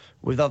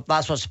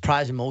that's what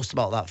surprised me most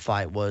about that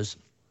fight was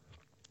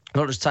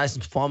not just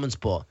Tyson's performance,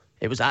 but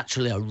it was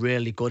actually a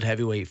really good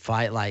heavyweight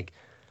fight. Like,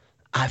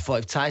 I thought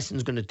if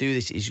Tyson's going to do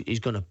this, he's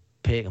going to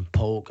pick and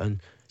poke, and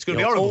it's going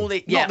to be horrible.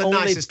 Only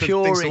purists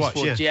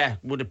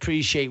would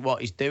appreciate what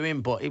he's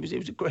doing, but it was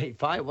a great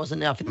fight,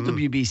 wasn't it? I think the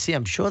WBC,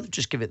 I'm sure they'd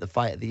just give it the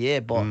fight of the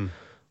year, but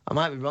I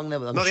might be wrong there,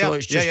 but I'm sure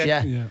it's just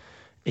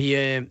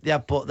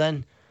but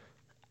then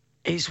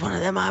it's one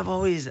of them. I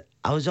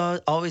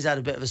always had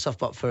a bit of a soft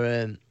spot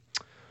for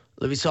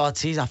Luis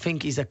Ortiz. I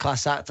think he's a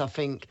class act.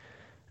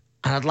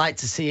 And I'd like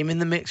to see him in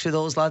the mix with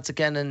those lads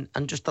again,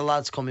 and just the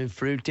lads coming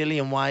through.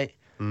 Dillian White,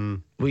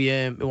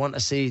 we want to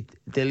see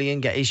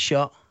Dillian get his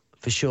shot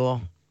for sure.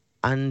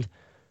 And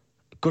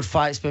good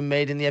fight's been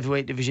made in the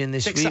heavyweight division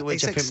this week,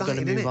 which I think we're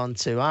going to move on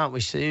to, aren't we,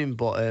 soon?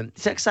 But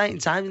it's an exciting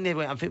time in the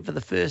heavyweight. I think for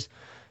the first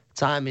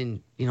time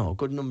in a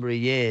good number of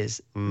years,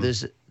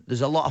 there's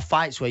a lot of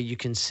fights where you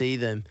can see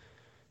them.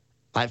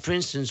 Like, for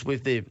instance,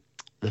 with the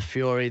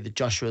Fury, the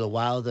Joshua, the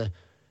Wilder,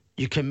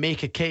 you can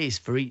make a case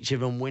for each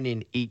of them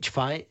winning each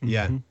fight.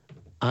 Yeah.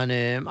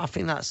 And I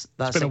think that's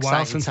it's been a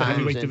while since the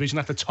heavyweight division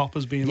at the top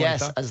has been like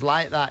that. Yes, as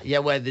like that. Yeah,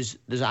 where there's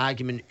an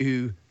argument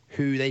who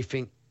they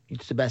think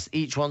it's the best.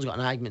 Each one's got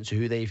an argument to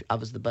who they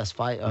have as the best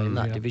fighter in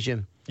that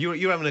division.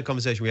 You're having a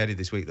conversation we had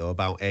this week, though,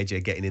 about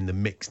AJ getting in the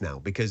mix now,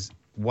 because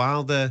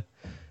Wilder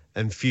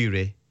and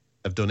Fury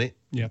have done it.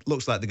 Yeah.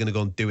 Looks like they're going to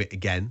go and do it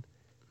again.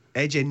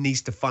 AJ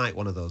needs to fight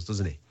one of those,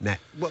 doesn't he?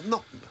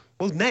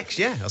 Next,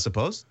 yeah, I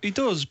suppose. He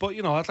does, but,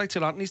 I'd like to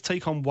hear Anthony's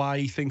take on why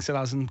he thinks it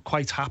hasn't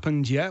quite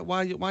happened yet.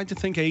 Why do you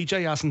think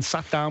AJ hasn't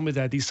sat down with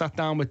Eddie, sat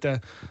down with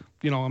the,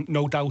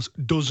 no doubt,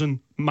 dozen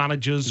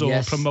managers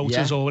or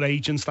promoters or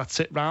agents that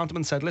sit round him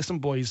and said, listen,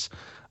 boys,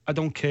 I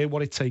don't care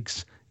what it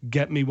takes.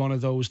 Get me one of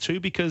those too,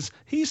 because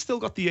he's still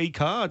got the A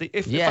card.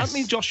 If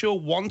Anthony Joshua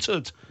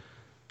wanted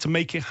to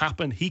make it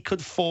happen, he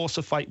could force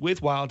a fight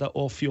with Wilder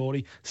or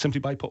Fury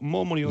simply by putting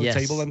more money on the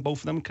table than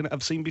both of them can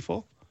have seen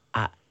before.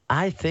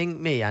 I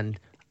think and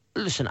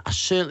listen, I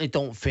certainly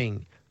don't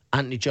think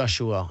Anthony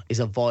Joshua is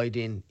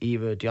avoiding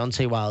either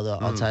Deontay Wilder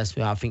or Tyson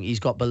Fury. I think he's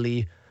got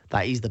belief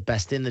that he's the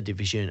best in the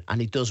division, and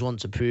he does want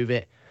to prove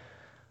it.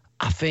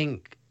 I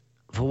think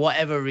for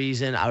whatever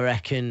reason, I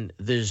reckon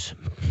it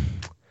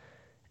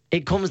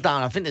comes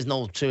down, I think there's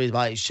no two ways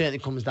about it. It certainly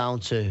comes down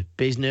to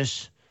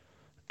business.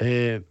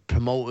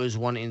 Promoters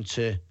wanting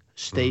to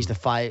stage the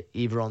fight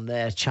either on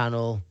their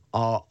channel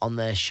or on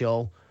their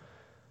show.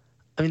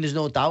 I mean, there's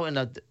no doubt in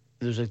that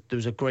there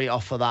was a great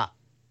offer that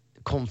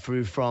come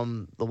through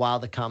from the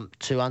Wilder camp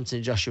to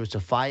Anthony Joshua to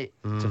fight.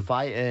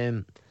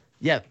 Anthony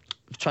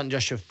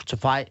Joshua to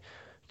fight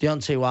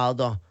Deontay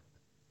Wilder.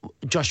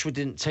 Joshua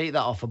didn't take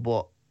that offer,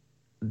 but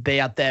they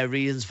had their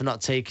reasons for not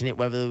taking it,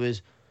 whether there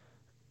was,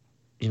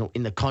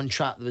 in the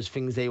contract, there was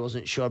things they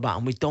wasn't sure about,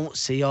 and we don't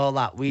see all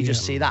that. We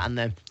just see that, and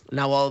then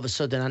now all of a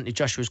sudden Anthony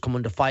Joshua's come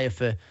under fire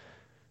for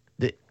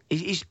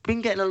he's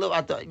been getting a little.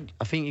 I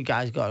think you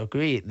guys got to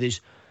agree.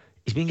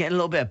 he's been getting a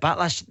little bit of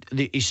backlash.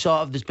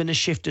 There's been a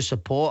shift of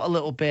support a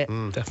little bit.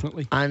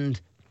 Definitely.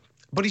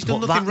 But he's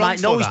done nothing wrong.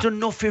 He's done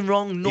nothing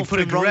wrong. Nothing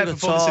he put a wrong great at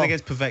performance all. in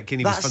against Povetkin.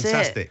 He was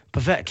fantastic.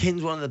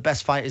 Povetkin's one of the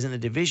best fighters in the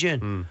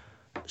division.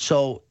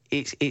 So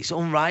it's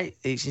unright.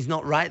 It's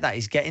not right that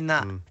he's getting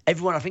that. I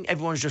think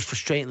everyone's just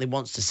frustratingly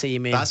wants to see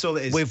him in. That's all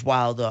it is. With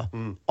Wilder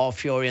or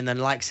Fury, and then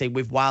like I say,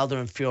 with Wilder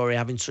and Fury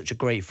having such a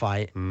great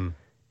fight,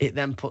 it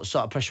then puts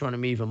sort of pressure on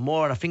him even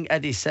more. And I think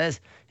Eddie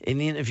says in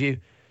the interview,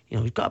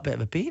 he's got a bit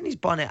of a bee in his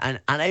bonnet, and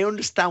I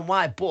understand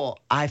why, but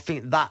I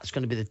think that's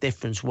going to be the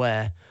difference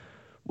whether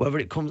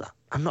it comes.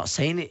 I'm not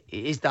saying it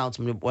is down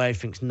to me where he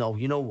thinks, no,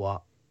 you know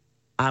what,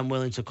 I'm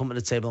willing to come to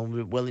the table and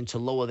we're willing to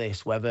lower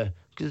this, because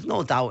there's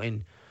no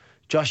doubting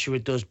Joshua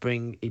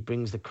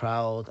brings the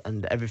crowd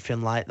and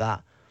everything like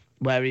that,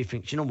 where he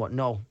thinks, you know what,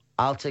 no,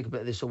 I'll take a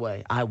bit of this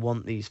away. I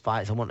want these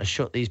fights. I want to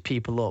shut these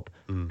people up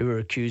who are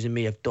accusing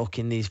me of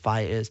ducking these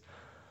fighters.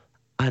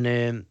 And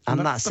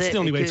that's it. That's the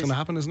only way it's going to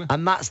happen, isn't it?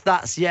 And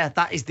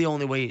that is the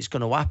only way it's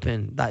going to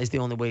happen. That is the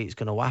only way it's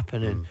going to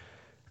happen. And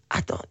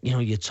I don't,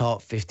 you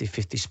talk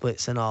 50-50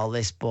 splits and all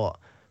this, but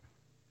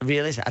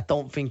realistically, I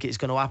don't think it's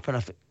going to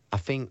happen. I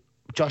think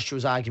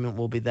Joshua's argument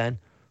will be then,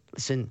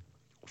 listen,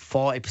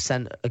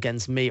 40%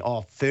 against me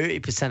or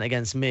 30%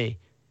 against me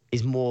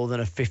is more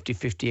than a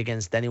 50-50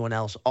 against anyone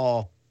else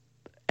or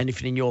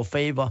anything in your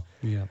favour.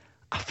 Yeah.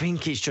 I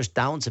think it's just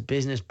down to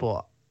business,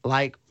 but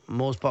like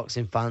most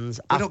boxing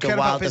fans, we don't care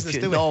about business,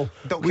 do we? No,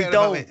 don't care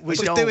about it. We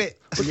just don't. do it.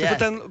 Yeah. But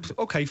then,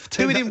 okay,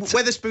 do it in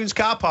Weatherspoon's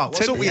car park.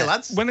 What's up with you,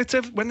 lads?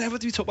 Whenever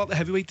you talk about the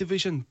heavyweight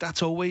division,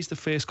 that's always the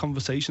first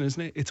conversation,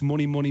 isn't it? It's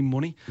money, money,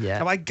 money. Yeah.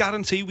 Now, I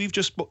guarantee we've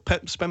just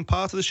spent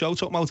part of the show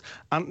talking about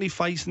Anthony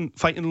fighting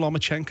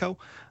Lomachenko,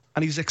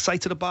 and he's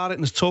excited about it,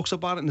 and there's talks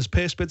about it, and there's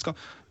purse bids gone.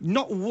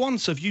 Not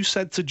once have you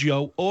said to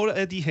Joe or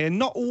Eddie here,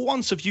 not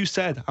once have you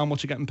said how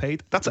much you're getting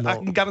paid. I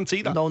can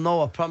guarantee that.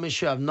 No, I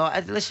promise you, I've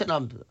not. Listen,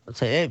 I'll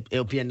say, hey,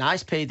 it'll be a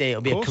nice payday,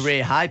 it'll be a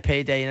career high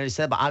payday, and he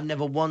said, but I've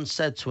never once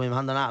said to him,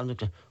 hand on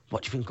out,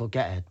 what do you think I'll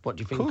get, Ed? What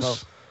do you think I'll...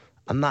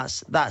 And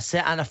that's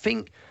it. And I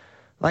think,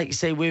 like you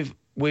say, with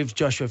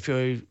Joshua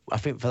Fury, I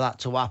think for that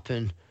to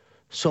happen,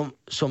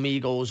 some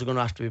egos are going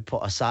to have to be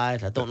put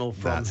aside. I don't know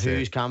from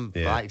whose camp.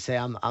 Yeah. Like say,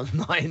 I'm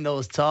not in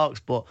those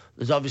talks, but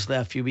there's obviously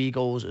a few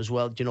egos as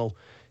well,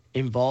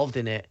 involved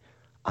in it,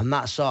 and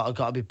that sort of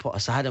got to be put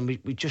aside. And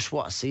we just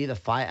want to see the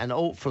fight, and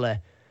hopefully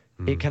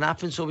it can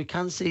happen, so we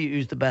can see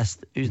who's the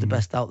best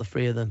out of the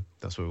three of them.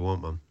 That's what we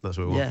want, man. That's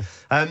what we want.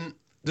 Yeah.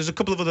 There's a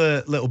couple of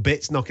other little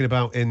bits knocking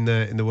about in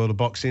the world of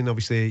boxing.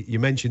 Obviously, you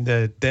mentioned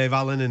Dave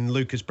Allen and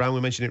Lucas Brown. We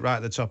mentioned it right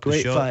at the top of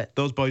the show. Fight.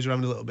 Those boys are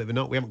having a little bit of a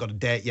knock. We haven't got a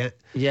date yet.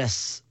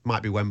 Yes.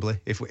 Might be Wembley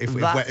if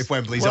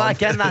Wembley's on. Well,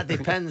 again, that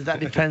depends. That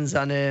depends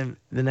on the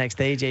next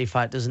AJ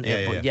fight, doesn't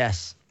it? Yeah, but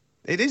yes.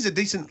 It is a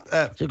decent...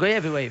 it's a great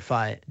heavyweight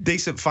fight.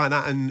 Decent fight,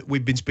 that, and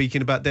we've been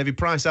speaking about David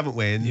Price, haven't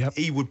we? And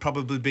he would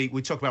probably be...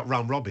 We talk about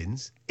round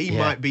robins. He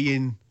might be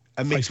in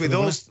a mix with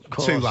those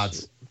two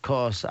lads. Of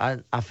course,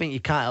 I think you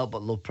can't help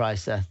but love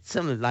Price there.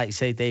 Similar, like you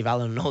say, Dave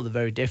Allen, I know they're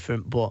very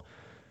different, but,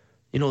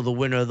 the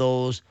winner of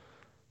those,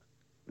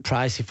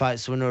 Price, he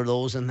fights the winner of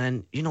those, and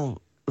then,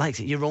 like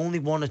you're only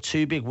one or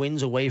two big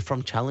wins away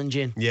from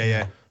challenging.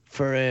 Yeah.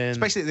 For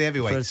especially at the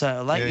heavyweights.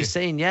 Like you're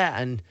saying,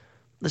 and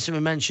listen, we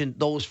mentioned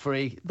those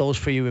three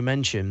we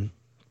mentioned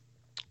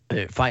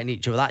fighting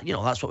each other.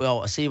 That's what we all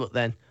want to see, but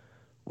then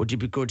would you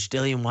begrudge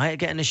Dillian Whyte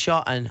getting a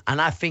shot? And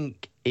I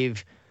think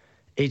if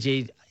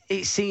AJ...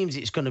 It seems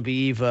it's going to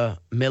be either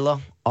Miller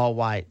or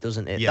White,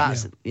 doesn't it? Yeah.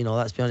 Let's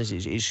be honest.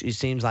 It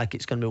seems like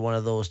it's going to be one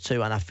of those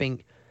two. And I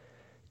think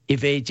if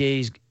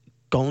AJ's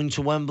going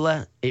to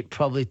Wembley, it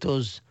probably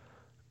does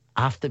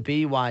have to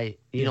be White,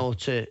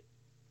 to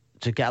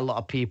get a lot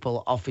of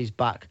people off his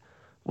back.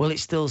 Will it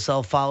still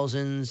sell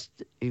thousands?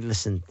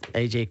 Listen,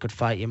 AJ could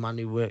fight your man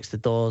who works the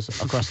doors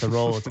across the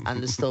road, and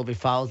there'd still be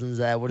thousands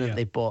there, wouldn't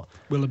they? But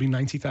will there be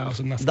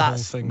 90,000? That's the whole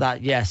thing.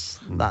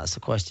 That's the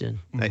question.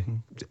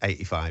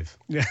 85.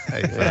 Yeah,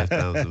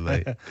 85,000,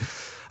 mate.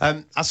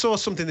 I saw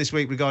something this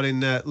week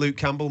regarding Luke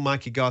Campbell,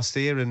 Mikey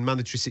Garcia, and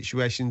mandatory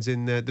situations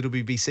in the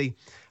WBC.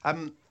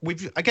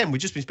 We've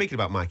just been speaking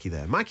about Mikey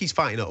there. Mikey's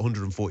fighting at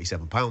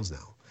 147 pounds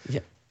now.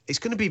 Yeah. I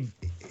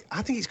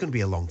think it's going to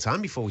be a long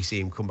time before we see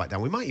him come back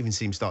down. We might even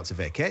see him start to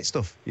vacate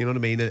stuff. You know what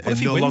I mean?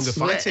 And no longer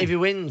fighting. If he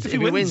wins, he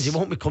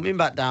won't be coming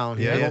back down.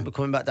 Yeah, he won't be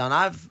coming back down.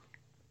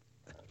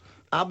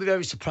 I'll be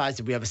very surprised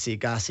if we ever see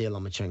Garcia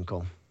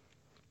Lomachenko.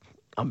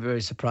 I'm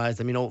very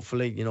surprised. I mean,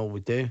 hopefully, we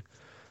do.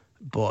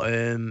 But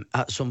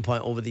at some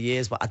point over the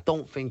years, but I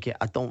don't think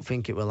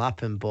it will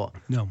happen. But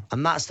no.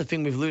 And that's the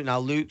thing with Luke. Now,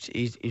 Luke,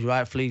 he's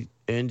rightfully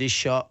earned his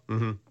shot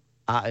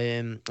at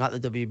the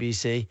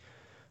WBC.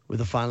 With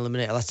the final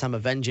eliminator last time,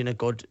 avenging a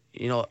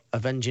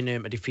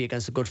defeat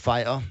against a good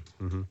fighter.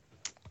 Mm-hmm.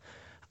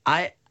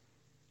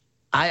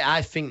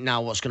 I think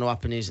now what's going to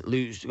happen is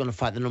Luke's going to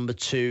fight the number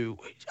 2.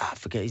 I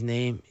forget his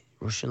name.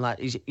 Russian lad.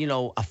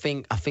 I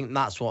think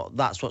that's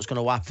what's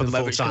going to happen.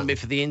 Whether it's going to be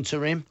for the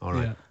interim, all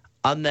right,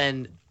 and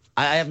then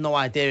I have no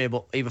idea,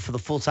 but either for the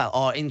full title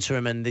or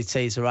interim, and they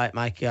say it's all right,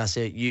 Mikey. I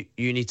say you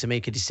need to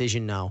make a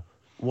decision now.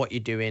 what you're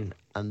doing,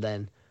 and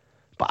then.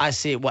 But I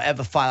see it,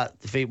 whatever fight,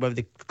 whether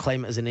they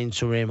claim it as an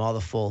interim or the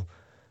full,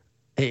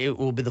 it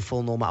will be the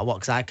full no matter what,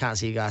 because I can't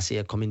see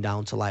Garcia coming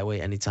down to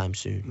lightweight anytime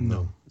soon.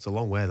 No. It's a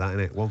long way, that, isn't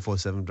it?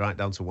 147 right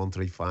down to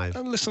 135.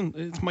 And listen,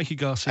 it's Mikey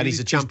Garcia. And he's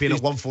a champion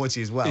at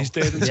 140 as well. He's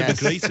daring to be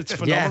great. It's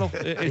phenomenal.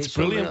 Yeah. It's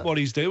brilliant what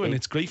he's doing.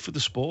 It's great for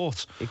the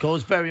sport. It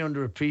goes very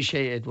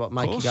underappreciated what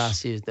Mikey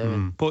Garcia is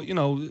doing. But, you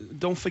know,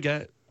 don't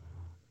forget,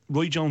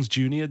 Roy Jones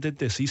Jr. did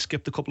this. He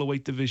skipped a couple of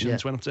weight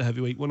divisions, went up to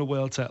heavyweight, won a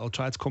world title,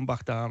 tried to come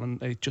back down,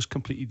 and it just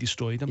completely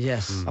destroyed him.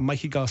 Yes. And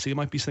Mikey Garcia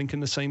might be thinking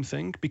the same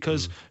thing,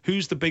 because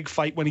who's the big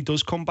fight when he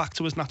does come back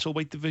to his natural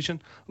weight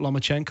division?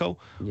 Lomachenko,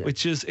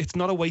 which is, it's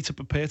not a way to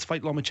prepare to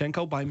fight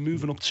Lomachenko by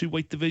moving up 2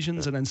 weight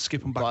divisions and then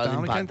skipping back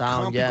down again.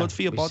 Can't be good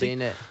for your body.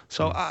 Seen it.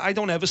 So I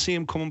don't ever see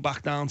him coming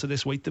back down to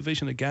this weight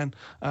division again.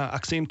 I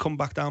see him come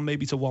back down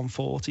maybe to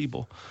 140,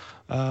 but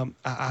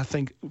I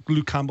think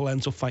Luke Campbell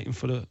ends up fighting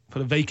for the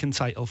vacant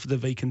title, for the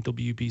vacant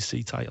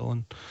WBC title,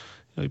 and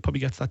he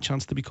probably gets that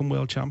chance to become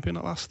world champion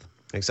at last.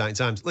 Exciting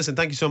times. Listen,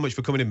 thank you so much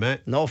for coming in,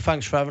 mate. No,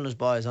 thanks for having us,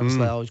 boys.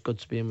 Honestly, always good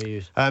to be in with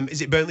you.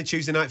 Is it Burnley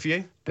Tuesday night for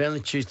you? Burnley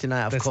Tuesday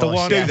night, of That's course. the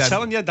one. I'm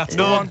telling you, that's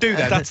the one. Do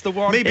that. That's the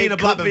one. Me being a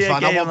Blackburn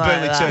fan, I want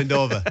Burnley turned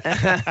over.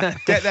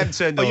 Get them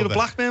turned over. Are you a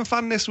Blackburn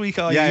fan this week?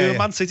 Are you? Yeah, You yeah. a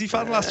Man City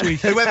fan last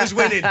week? Whoever's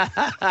winning.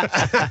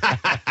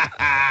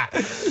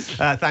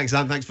 Thanks,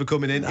 Anne. Thanks for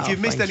coming in. If you've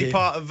missed thank any you.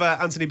 part of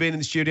Anthony being in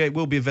the studio, it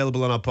will be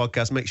available on our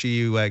podcast. Make sure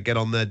you get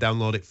on there,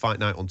 download it, Fight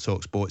Night on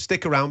TalkSport.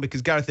 Stick around,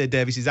 because Gareth A.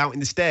 Davies is out in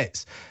the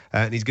States,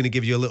 and he's going to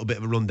give you a little bit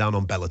of a rundown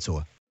on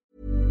Bellator.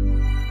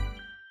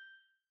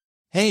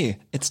 Hey,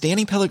 it's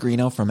Danny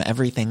Pellegrino from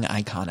Everything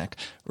Iconic.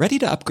 Ready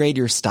to upgrade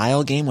your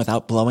style game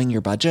without blowing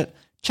your budget?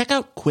 Check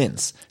out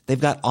Quince. They've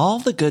got all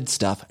the good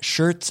stuff,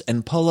 shirts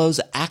and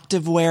polos,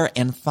 activewear,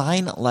 and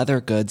fine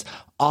leather goods,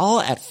 all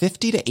at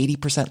 50 to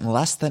 80%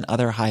 less than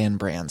other high-end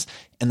brands.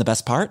 And the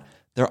best part?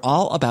 They're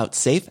all about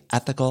safe,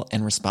 ethical,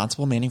 and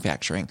responsible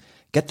manufacturing.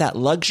 Get that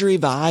luxury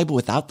vibe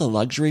without the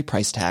luxury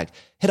price tag.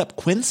 Hit up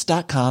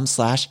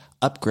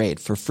quince.com/upgrade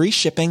for free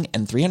shipping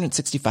and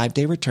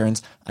 365-day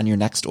returns on your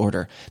next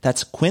order.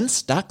 That's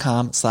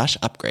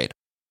quince.com/upgrade.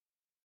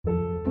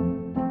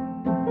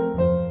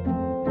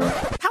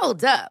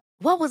 Hold up.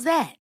 What was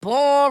that?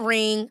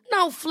 Boring.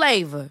 No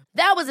flavor.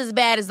 That was as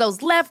bad as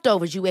those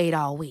leftovers you ate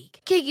all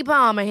week. Keke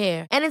Palmer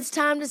here, and it's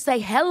time to say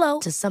hello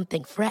to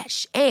something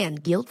fresh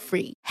and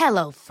guilt-free.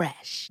 Hello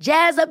Fresh.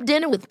 Jazz up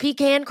dinner with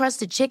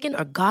pecan-crusted chicken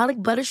or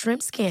garlic butter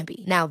shrimp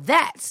scampi. Now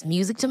that's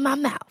music to my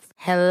mouth.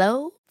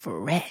 Hello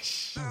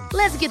Fresh.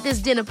 Let's get this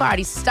dinner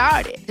party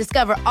started.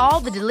 Discover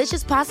all the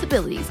delicious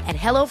possibilities at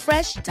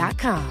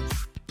HelloFresh.com.